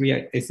of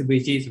 3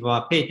 SVGs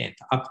were patent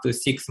up to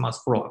 6 months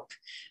follow-up.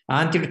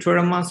 Until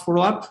 12 months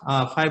follow-up,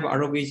 5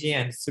 RVG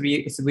and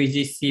 3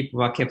 SVG SIP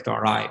were kept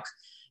alive.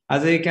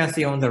 As you can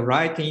see on the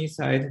right-hand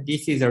side,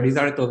 this is a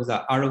result of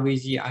the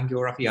RVG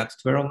angiography at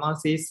 12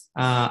 months.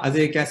 As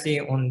you can see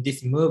on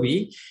this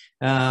movie,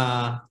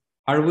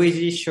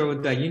 RVG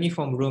showed a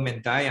uniform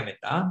lumen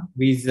diameter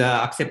with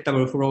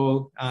acceptable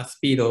flow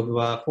speed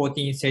of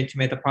 14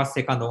 centimeters per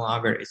second on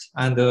average,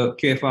 and the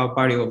QFR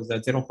value of the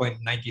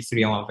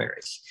 0.93 on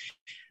average.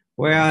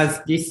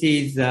 Whereas this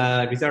is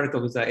the result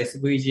of the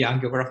SVG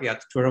angiography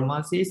at 12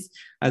 months.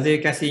 As you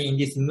can see in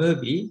this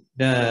movie,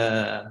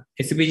 the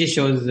SVG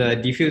shows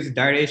diffuse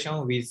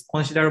dilation with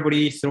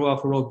considerably slower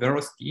flow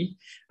velocity,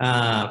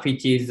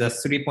 which is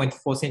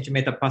 3.4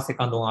 centimeters per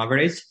second on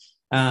average.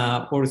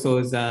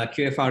 Also, the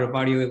QFR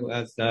value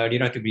was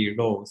relatively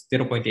low,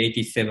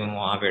 0.87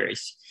 on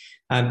average.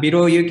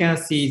 Below, you can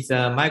see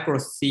the micro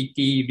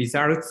CT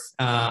results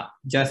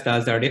just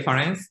as a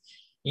reference.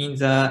 In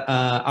the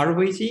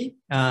RVG,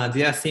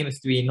 there seems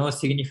to be no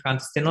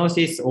significant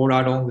stenosis all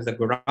along the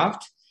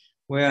graft,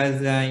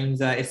 whereas in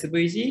the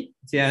SVG,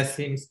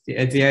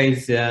 there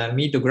is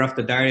mid-graft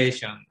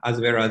dilation as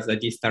well as the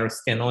distal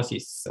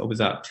stenosis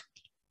observed.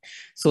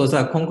 So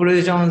the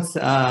conclusions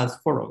as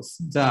follows.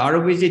 The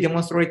RVG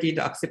demonstrated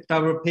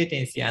acceptable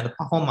patency and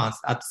performance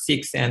at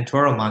 6 and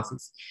 12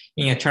 months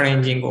in a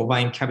challenging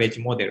ovine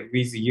CABG model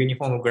with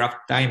uniform graft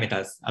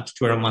diameters at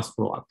 12 months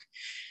follow-up.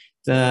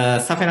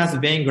 The saphenous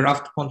vein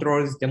graft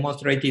controls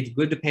demonstrated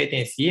good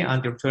patency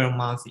until 12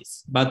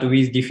 months, but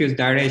with diffuse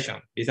dilation,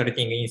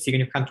 resulting in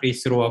significantly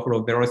slower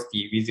flow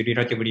velocity with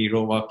relatively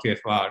lower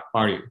QFR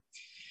value.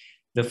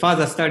 The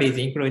further studies,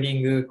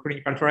 including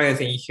clinical trials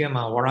in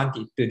human,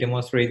 warranted to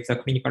demonstrate the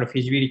clinical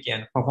feasibility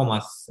and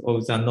performance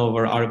of the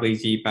novel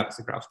RVG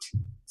bypass graft.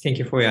 Thank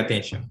you for your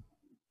attention.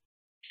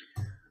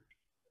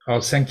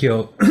 Oh, thank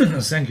you.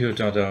 Thank you,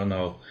 Dr.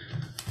 Ono,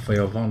 for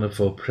your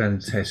wonderful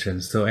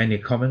presentation. So any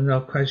comment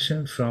or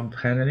question from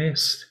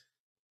panelists?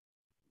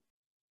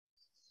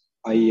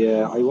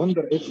 I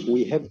wonder if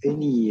we have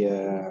any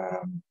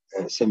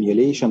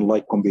simulation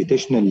like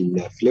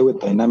computational fluid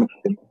dynamic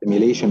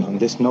simulation on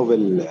this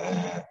novel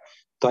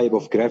type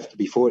of graft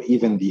before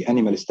even the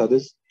animal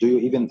studies. Do you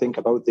even think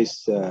about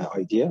this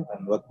idea,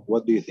 and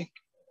what do you think?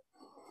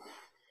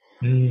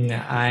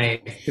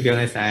 To be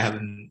honest, I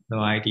have no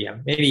idea.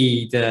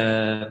 Maybe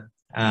the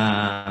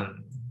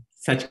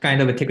such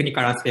kind of a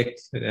technical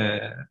aspect,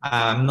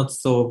 I'm not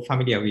so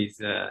familiar with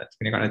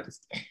technical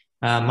aspects.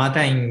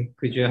 Martin,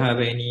 could you have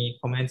any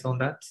comments on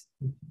that?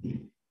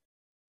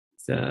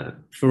 The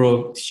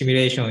flow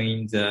simulation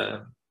in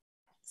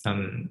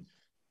some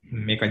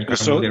mechanical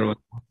model.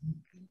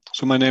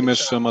 So my name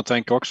is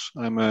Martijn Cox.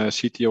 I'm a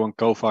CTO and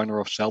co-founder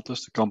of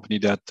Celtis, the company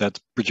that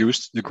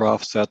produced the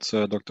graphs that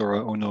Dr.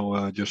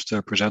 Ono just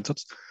presented.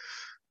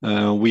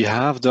 We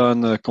have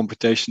done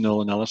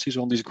computational analysis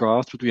on these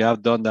graphs, but we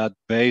have done that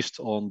based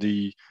on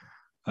the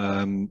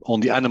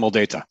animal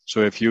data.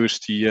 So we've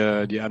used the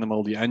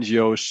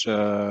NGOs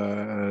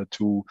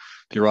to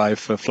derive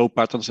flow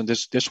patterns, and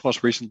this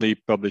was recently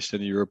published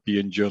in the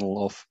European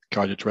Journal of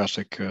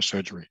Cardiothoracic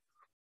Surgery,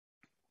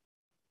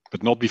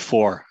 but not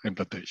before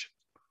implantation.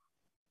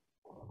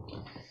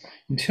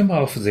 In terms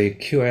of the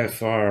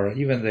QFR,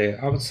 even the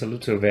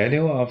absolute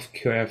value of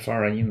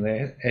QFR in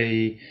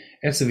the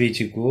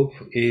SVG group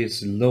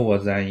is lower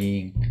than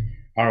in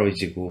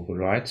RVG group,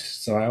 right?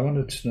 So I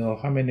wanted to know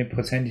how many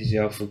percentage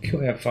of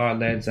QFR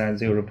less than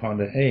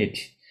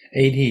 0.80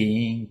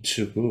 in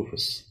two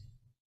groups.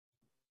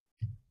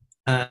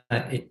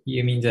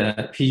 You mean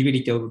the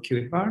feasibility of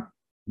QFR?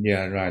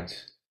 Yeah, right.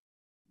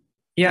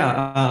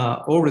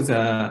 Yeah, all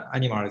the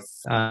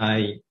animals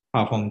I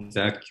performed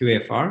the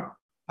QFR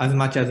as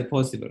much as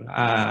possible.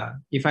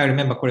 If I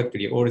remember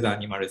correctly, all the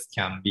animals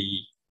can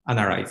be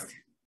analyzed.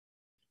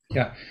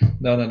 Yeah,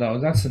 no,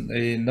 that's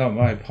not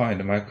my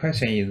point. My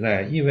question is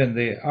that even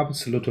the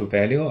absolute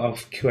value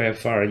of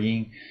QFR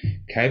in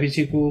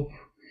KBG group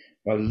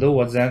was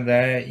lower than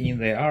that in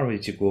the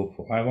RVG group.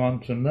 I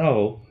want to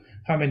know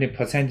how many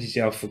percentage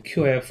of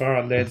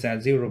QFR less than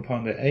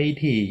 0.80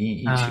 in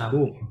each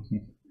group.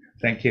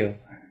 Thank you.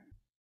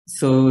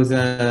 So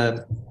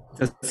the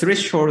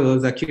threshold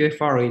of the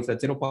QFR is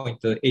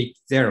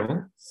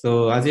 0.80.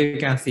 So as you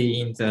can see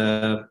in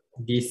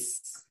this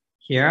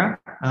here,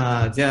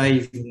 there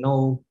is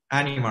no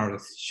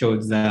animals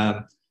shows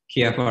the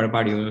QFR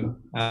value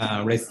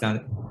less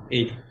than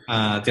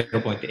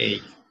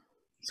 0.8.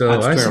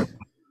 So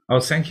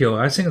thank you.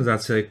 I think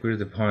that's a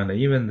great point.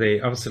 Even the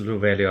absolute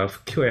value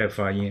of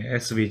QFR in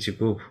SVG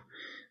group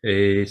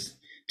is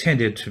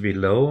tended to be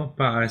low,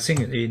 but I think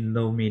it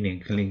no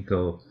meaning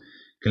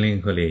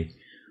clinically.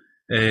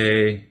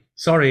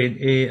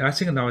 Sorry, I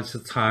think now it's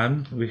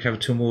time. We have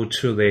to move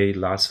to the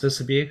last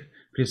speaker.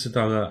 Please,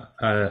 Dr.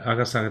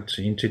 Agasaka,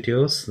 to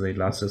introduce the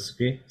last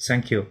speaker.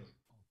 Thank you.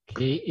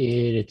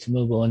 Okay, let's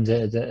move on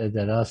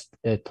the last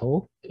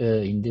talk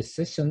in this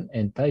session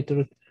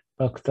entitled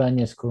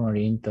Percutaneous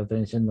Coronary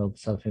Intervention of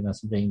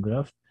Esophagus Vein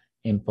Graft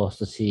in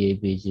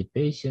Post-CABG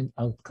Patient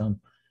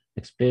Outcome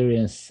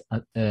Experience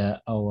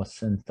at our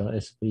center.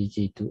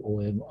 SVG to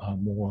OM are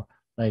more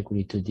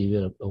likely to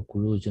develop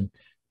occlusion.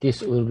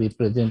 This will be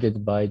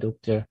presented by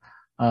Dr.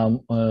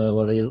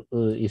 Walil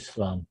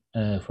Islam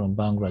from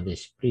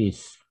Bangladesh.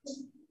 Please.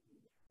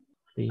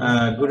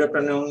 Good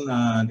afternoon,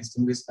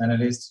 distinguished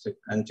panelists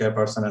and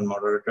chairperson and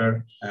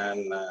moderator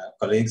and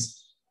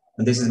colleagues.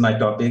 And this is my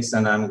topics,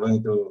 and I'm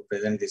going to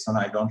present this one.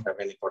 I don't have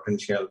any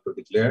potential to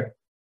declare.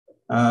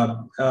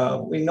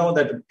 We know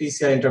that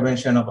PCI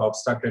intervention of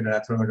obstructed and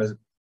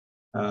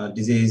atherosclerotic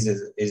disease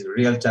is a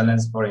real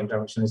challenge for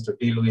interventionists to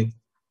deal with,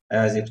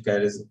 as it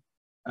carries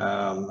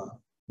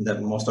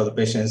most of the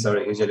patients are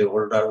usually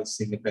older with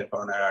significant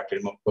coronary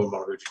artery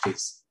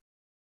comorbidities.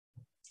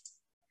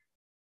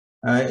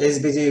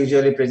 SBG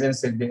usually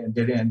presents a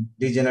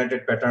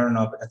degenerated pattern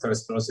of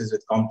atherosclerosis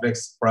with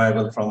complex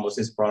friable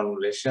thrombosis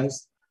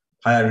prolongations,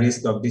 higher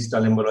risk of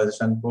distal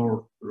embolization,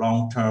 poor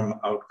long-term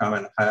outcome,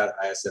 and higher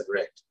ISF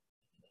rate.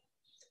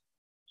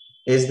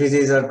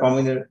 SBGs are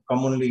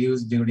commonly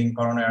used during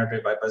coronary artery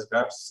bypass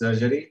graft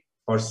surgery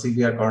for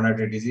severe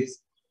coronary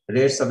disease.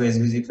 Rates of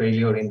SBG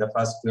failure in the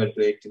first 12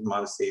 to 18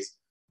 months is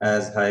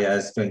as high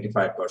as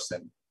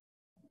 25%.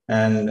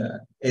 And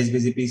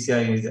SBG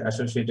PCI is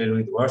associated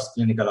with worse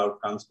clinical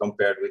outcomes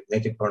compared with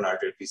native coronary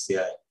artery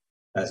PCI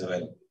as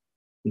well.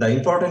 The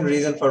important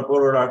reason for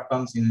poorer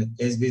outcomes in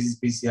SBG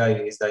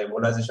PCI is the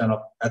embolization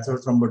of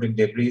atherothrombotic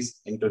debris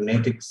into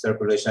native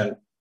circulation,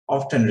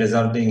 often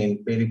resulting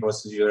in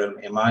periprocedural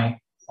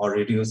MI or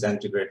reduced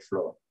antegrade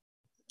flow.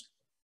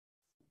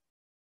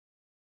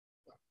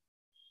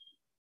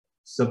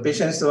 So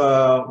patients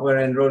were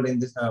enrolled in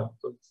this.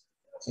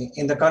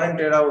 In the current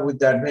era, with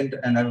the advent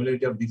and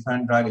availability of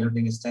defined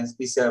drug-eluting stents,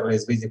 PCI or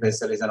SBG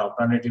vessel is an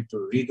alternative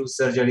to redo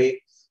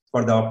surgery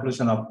for the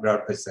occlusion of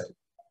graft vessel.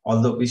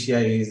 Although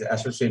PCI is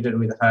associated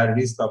with higher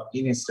risk of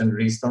in-stent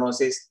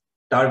restenosis,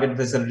 target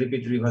vessel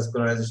repeat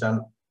revascularization,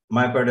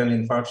 myocardial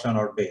infarction,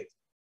 or death.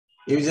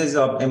 Usage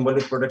of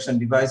embolic protection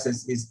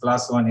devices is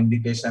class 1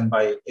 indication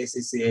by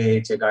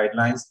ACC/AHA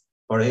guidelines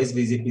for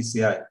SBG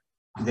PCI.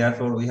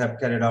 Therefore, we have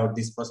carried out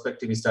this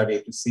prospective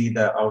study to see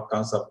the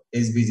outcomes of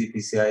SBG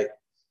PCI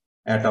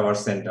at our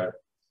center.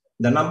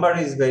 The number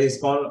is very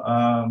small.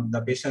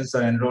 The patients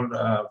are enrolled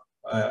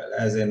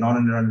as a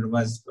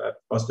non-randomized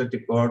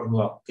prospective cohort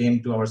who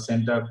came to our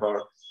center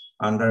for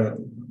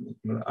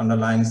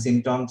underlying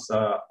symptoms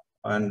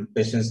and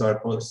patients were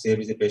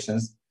post-CABG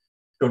patients.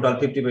 Total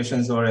 50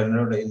 patients were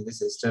enrolled in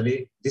this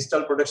study.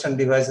 Digital protection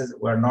devices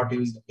were not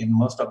used in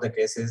most of the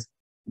cases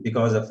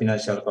because of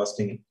financial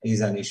costing is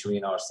an issue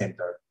in our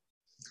center.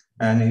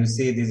 And you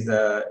see this,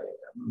 the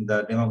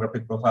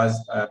demographic profiles,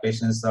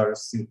 patients are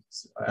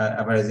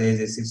average age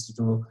is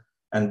 62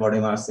 and body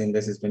mass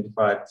index is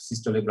 25,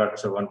 systolic blood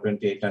pressure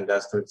 128 and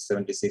diastolic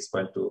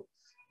 76.2,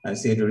 and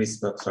CAD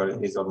risk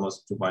factor is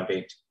almost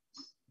 2.8.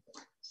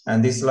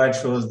 And this slide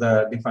shows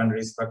the defined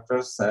risk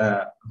factors: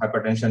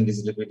 hypertension,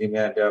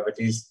 dyslipidemia,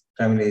 diabetes,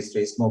 family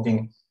history,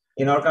 smoking.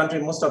 In our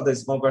country, most of the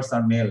smokers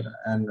are male,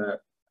 and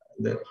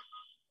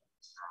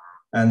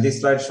this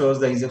slide shows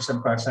the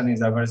ejection fraction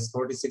is average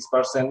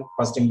 46%,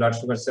 fasting blood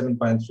sugar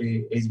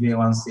 7.3,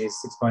 HbA1c is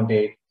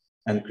 6.8,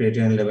 and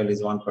creatinine level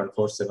is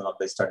 1.47 of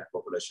the study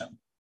population.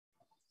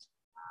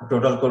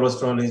 Total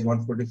cholesterol is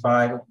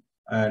 145,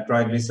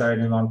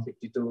 triglyceride is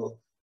 152,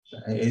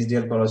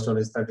 HDL cholesterol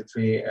is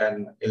 33,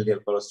 and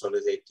LDL cholesterol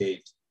is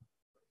 88.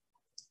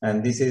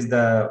 And this is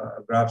the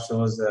graph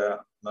shows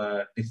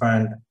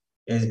different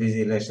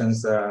HBG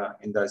lesions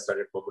in the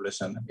studied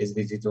population.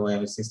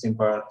 HBG2M is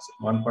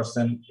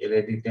 16.1%,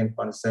 LAD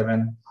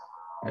 10.7,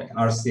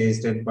 RCA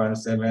is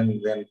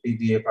 10.7, then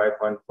PDA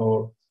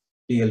 5.4,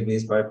 PLB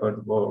is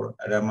 5.4,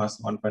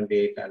 RAMAS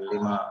 1.8, and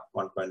Lima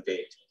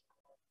 1.8.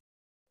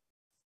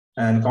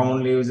 And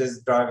commonly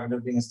uses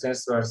drug-eluting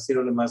stents were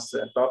sirolimus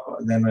top,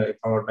 then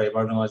followed by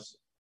everolimus,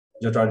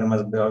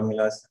 jotolimus,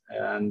 biolimus,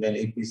 and then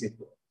EPC,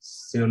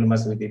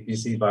 sirolimus with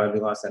EPC,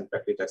 biolimus, and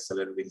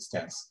paclitaxel-eluting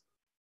stents.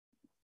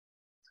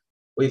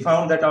 We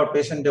found that our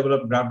patient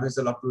developed blood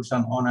vessel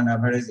occlusion on an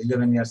average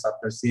 11 years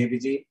after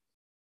CABG.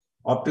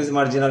 Obtuse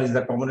marginal is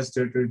the commonest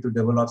territory to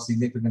develop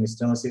significant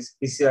stenosis.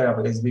 PCI of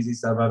SBG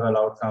survival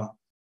outcome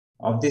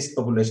of this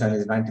population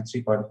is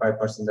 93.5%,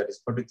 that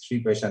is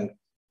 43 patients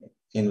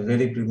in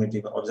very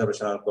primitive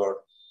observational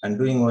cohort and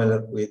doing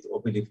well with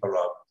OPD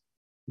follow-up.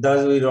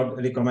 Thus, we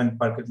recommend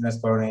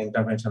percutaneous coronary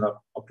intervention of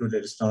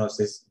occluded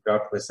stenosis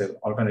graft vessel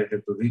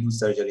alternative to redo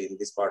surgery in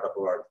this part of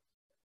the world.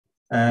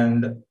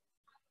 And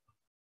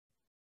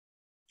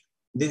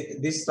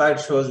this slide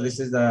shows, this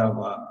is the,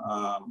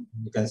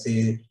 you can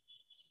see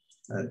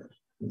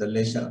the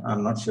lesion.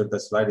 I'm not sure the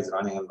slide is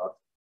running or not.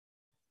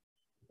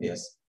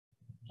 Yes,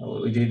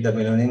 we did the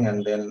ballooning,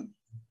 and then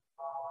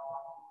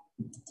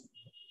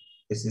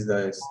this is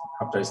the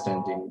after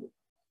stenting.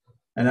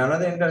 And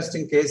another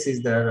interesting case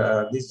is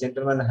that this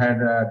gentleman had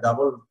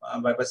double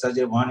bypass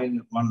surgery, one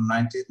in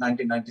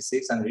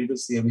 1996 and redo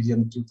CABG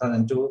in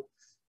 2002.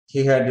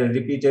 He had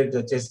repeated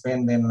the chest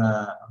pain, then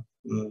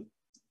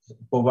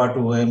POVA to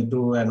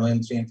OM2 and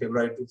OM3 in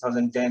February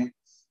 2010.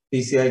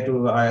 PCI to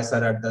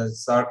ISR at the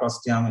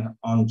sarcostium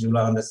on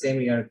the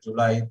same year,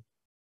 July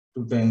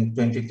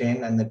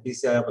 2010, and the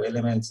PCI of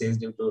LMN says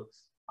due to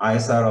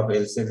ISR of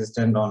L6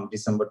 stent on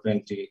December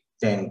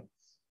 2010.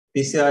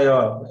 PCI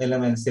of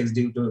LMN6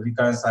 due to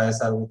recurrence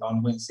ISR with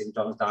ongoing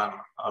symptoms done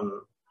on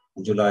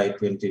July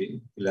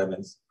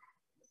 2011.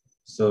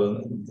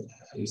 So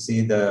you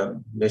see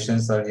the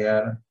lesions are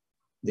here.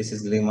 This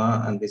is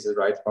Lima and this is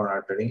right coronary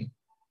artery.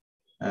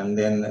 And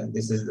then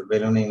this is the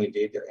ballooning we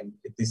did. And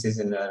this is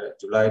in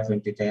July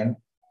 2010,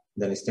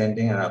 then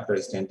stenting, and after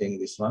stenting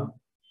this one.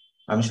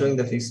 I'm showing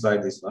the fixed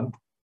slide, this one.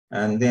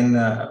 And then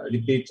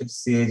repeat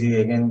CAG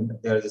again,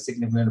 there is a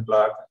significant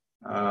plaque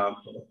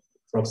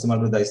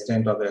proximal to the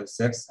stent of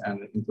L6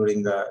 and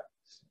including the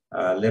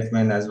left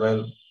main as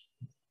well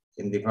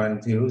in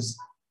different views.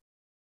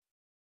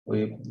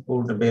 We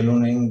put the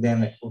ballooning,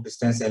 then put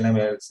stents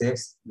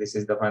LM-L6. This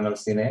is the final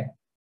cine.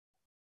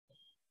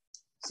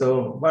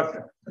 So,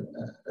 but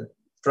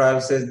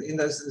trial says in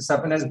the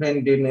saphenous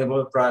vein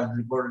de-novo trial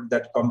reported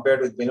that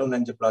compared with balloon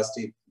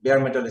angioplasty, bare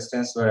metal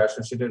stents were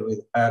associated with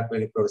higher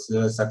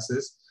periprocedural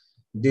success.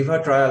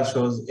 DIVA trial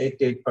shows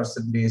 88%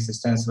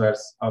 stents were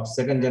of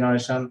second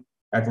generation.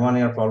 At 1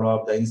 year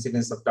follow-up, the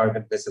incidence of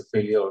target vessel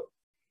failure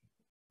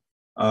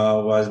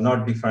was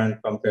not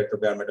different compared to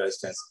bare metal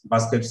stents.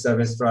 Basket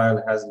service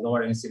trial has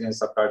lower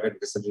incidence of target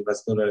vessel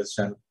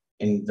revascularization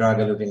in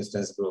drug-eluting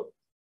stents group.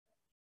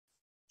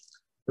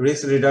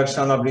 Risk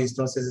reduction of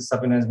restenosis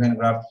saphenous vein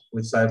graft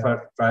with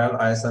CYPHER trial,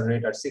 ISR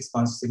rate at 6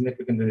 months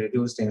significantly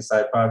reduced in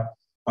CYPHER,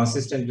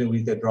 consistently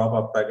with a drop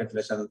of target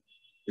lesion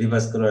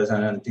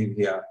revascularization and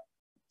TVA.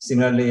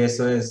 Similarly,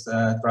 SOS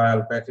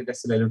trial,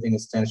 paclitaxel-eluting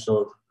stent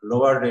showed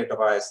lower rate of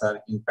ISR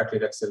in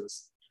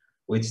paclitaxels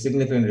with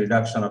significant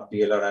reduction of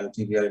TLR and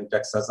TBR in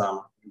Texas arm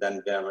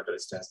than bare metal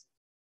stents.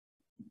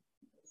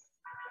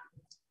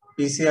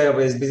 PCI of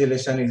SBG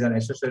lesion is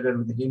associated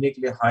with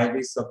uniquely high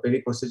risk of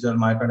periprocedural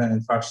myocardial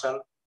infarction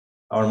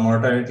or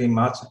mortality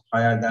much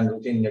higher than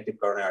routine native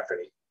coronary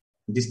artery.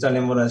 Distal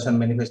embolization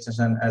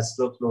manifestation as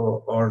slow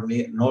flow or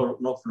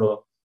no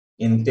flow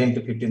in 10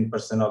 to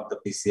 15% of the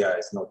PCI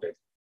is noted.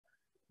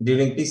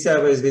 During PCI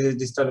SBG,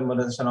 distal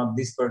embolization of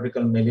this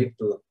cortical may lead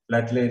to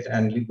platelet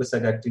and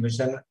leukocyte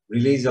activation,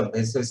 release of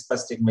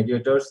vasospastic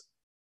mediators,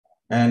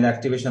 and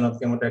activation of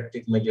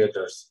chemotactic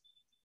mediators.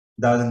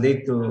 Thus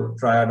lead to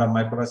triad of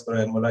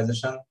microvascular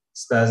embolization,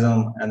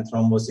 spasm, and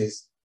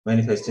thrombosis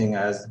manifesting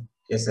as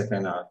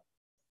SFNR.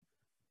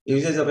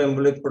 Usage of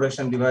embolic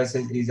protection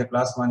devices is a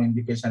class 1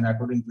 indication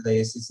according to the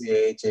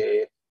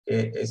ACC/AHA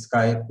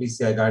SCI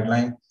PCI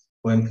guideline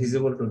when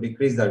feasible to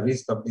decrease the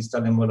risk of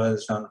distal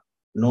embolization,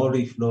 no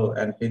reflow,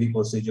 and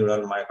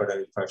peri-procedural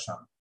myocardial infarction.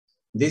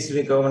 This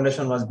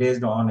recommendation was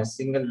based on a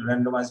single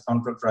randomized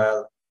control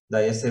trial, the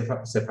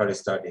SFR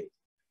study.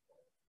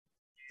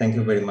 Thank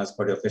you very much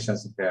for your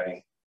patience in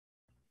hearing.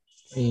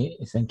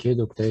 Thank you,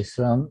 Dr.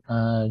 Islam.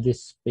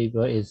 This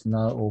paper is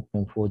now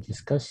open for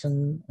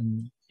discussion.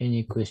 And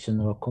any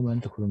question or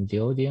comment from the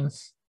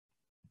audience?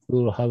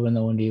 We will have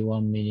only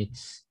 1 minute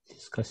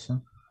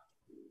discussion.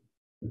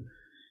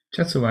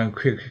 Just one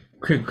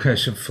quick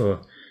question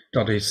for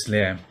Dr.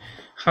 Islam.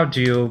 How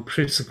do you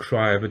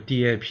prescribe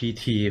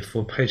DAPT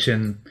for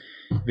patients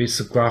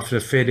with graft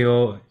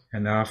failure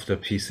and after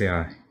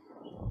PCI?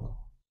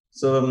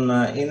 So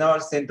in our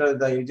center,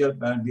 the usual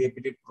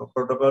DAPT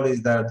protocol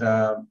is that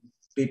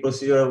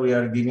pre-procedure we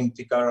are giving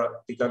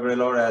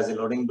ticagrelor as a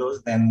loading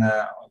dose, then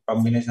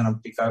combination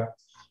of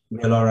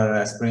ticagrelor and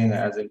aspirin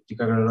as a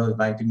ticagrelor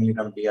 90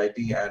 milligram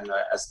BID and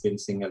aspirin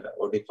single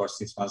OD for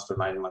 6 months to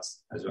 9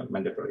 months as well,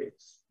 mandatory.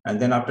 And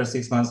then after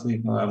 6 months,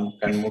 we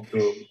can move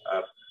to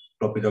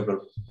clopidogrel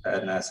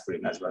and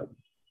aspirin as well.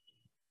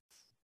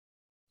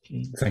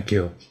 Thank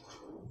you.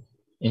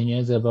 Any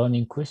other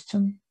burning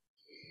question?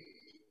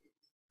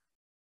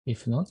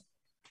 If not,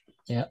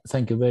 yeah,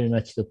 thank you very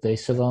much, Dr.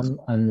 Islam.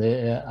 And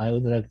I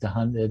would like to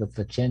hand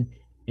Dr. Chen.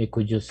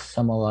 Could you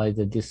summarize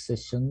this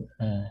session,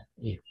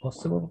 if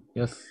possible?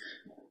 Yes.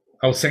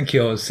 Oh, thank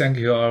you. Thank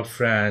you, our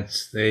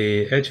friends.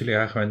 Actually,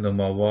 I have no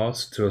more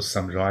words to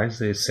summarize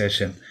this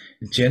session.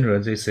 In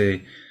general, this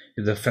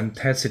is a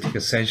fantastic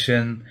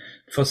session.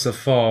 First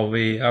of all,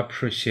 we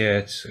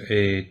appreciate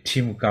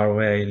Team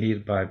Galway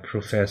led by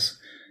Professor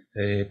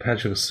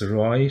Patrick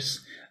Royce.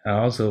 And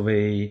also,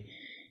 we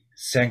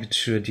thank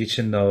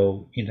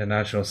Traditional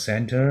International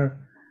Center.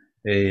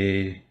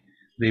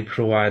 They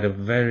provide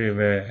very,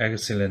 very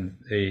excellent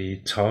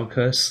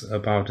talks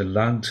about the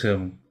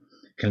long-term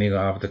clinical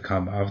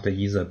outcome after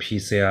either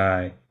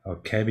PCI or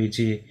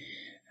KBG.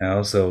 And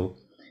also,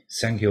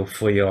 thank you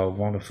for your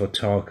wonderful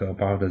talk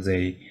about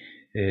the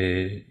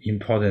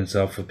importance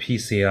of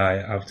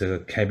PCI after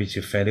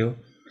KBG failure.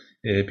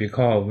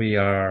 Because we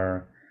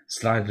are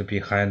slightly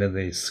behind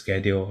the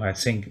schedule, I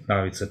think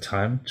now is the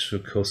time to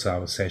close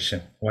our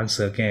session. Once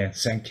again,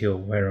 thank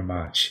you very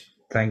much.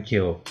 Thank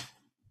you.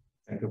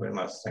 Thank you very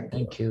much.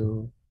 Thank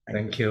you.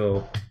 Thank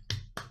you.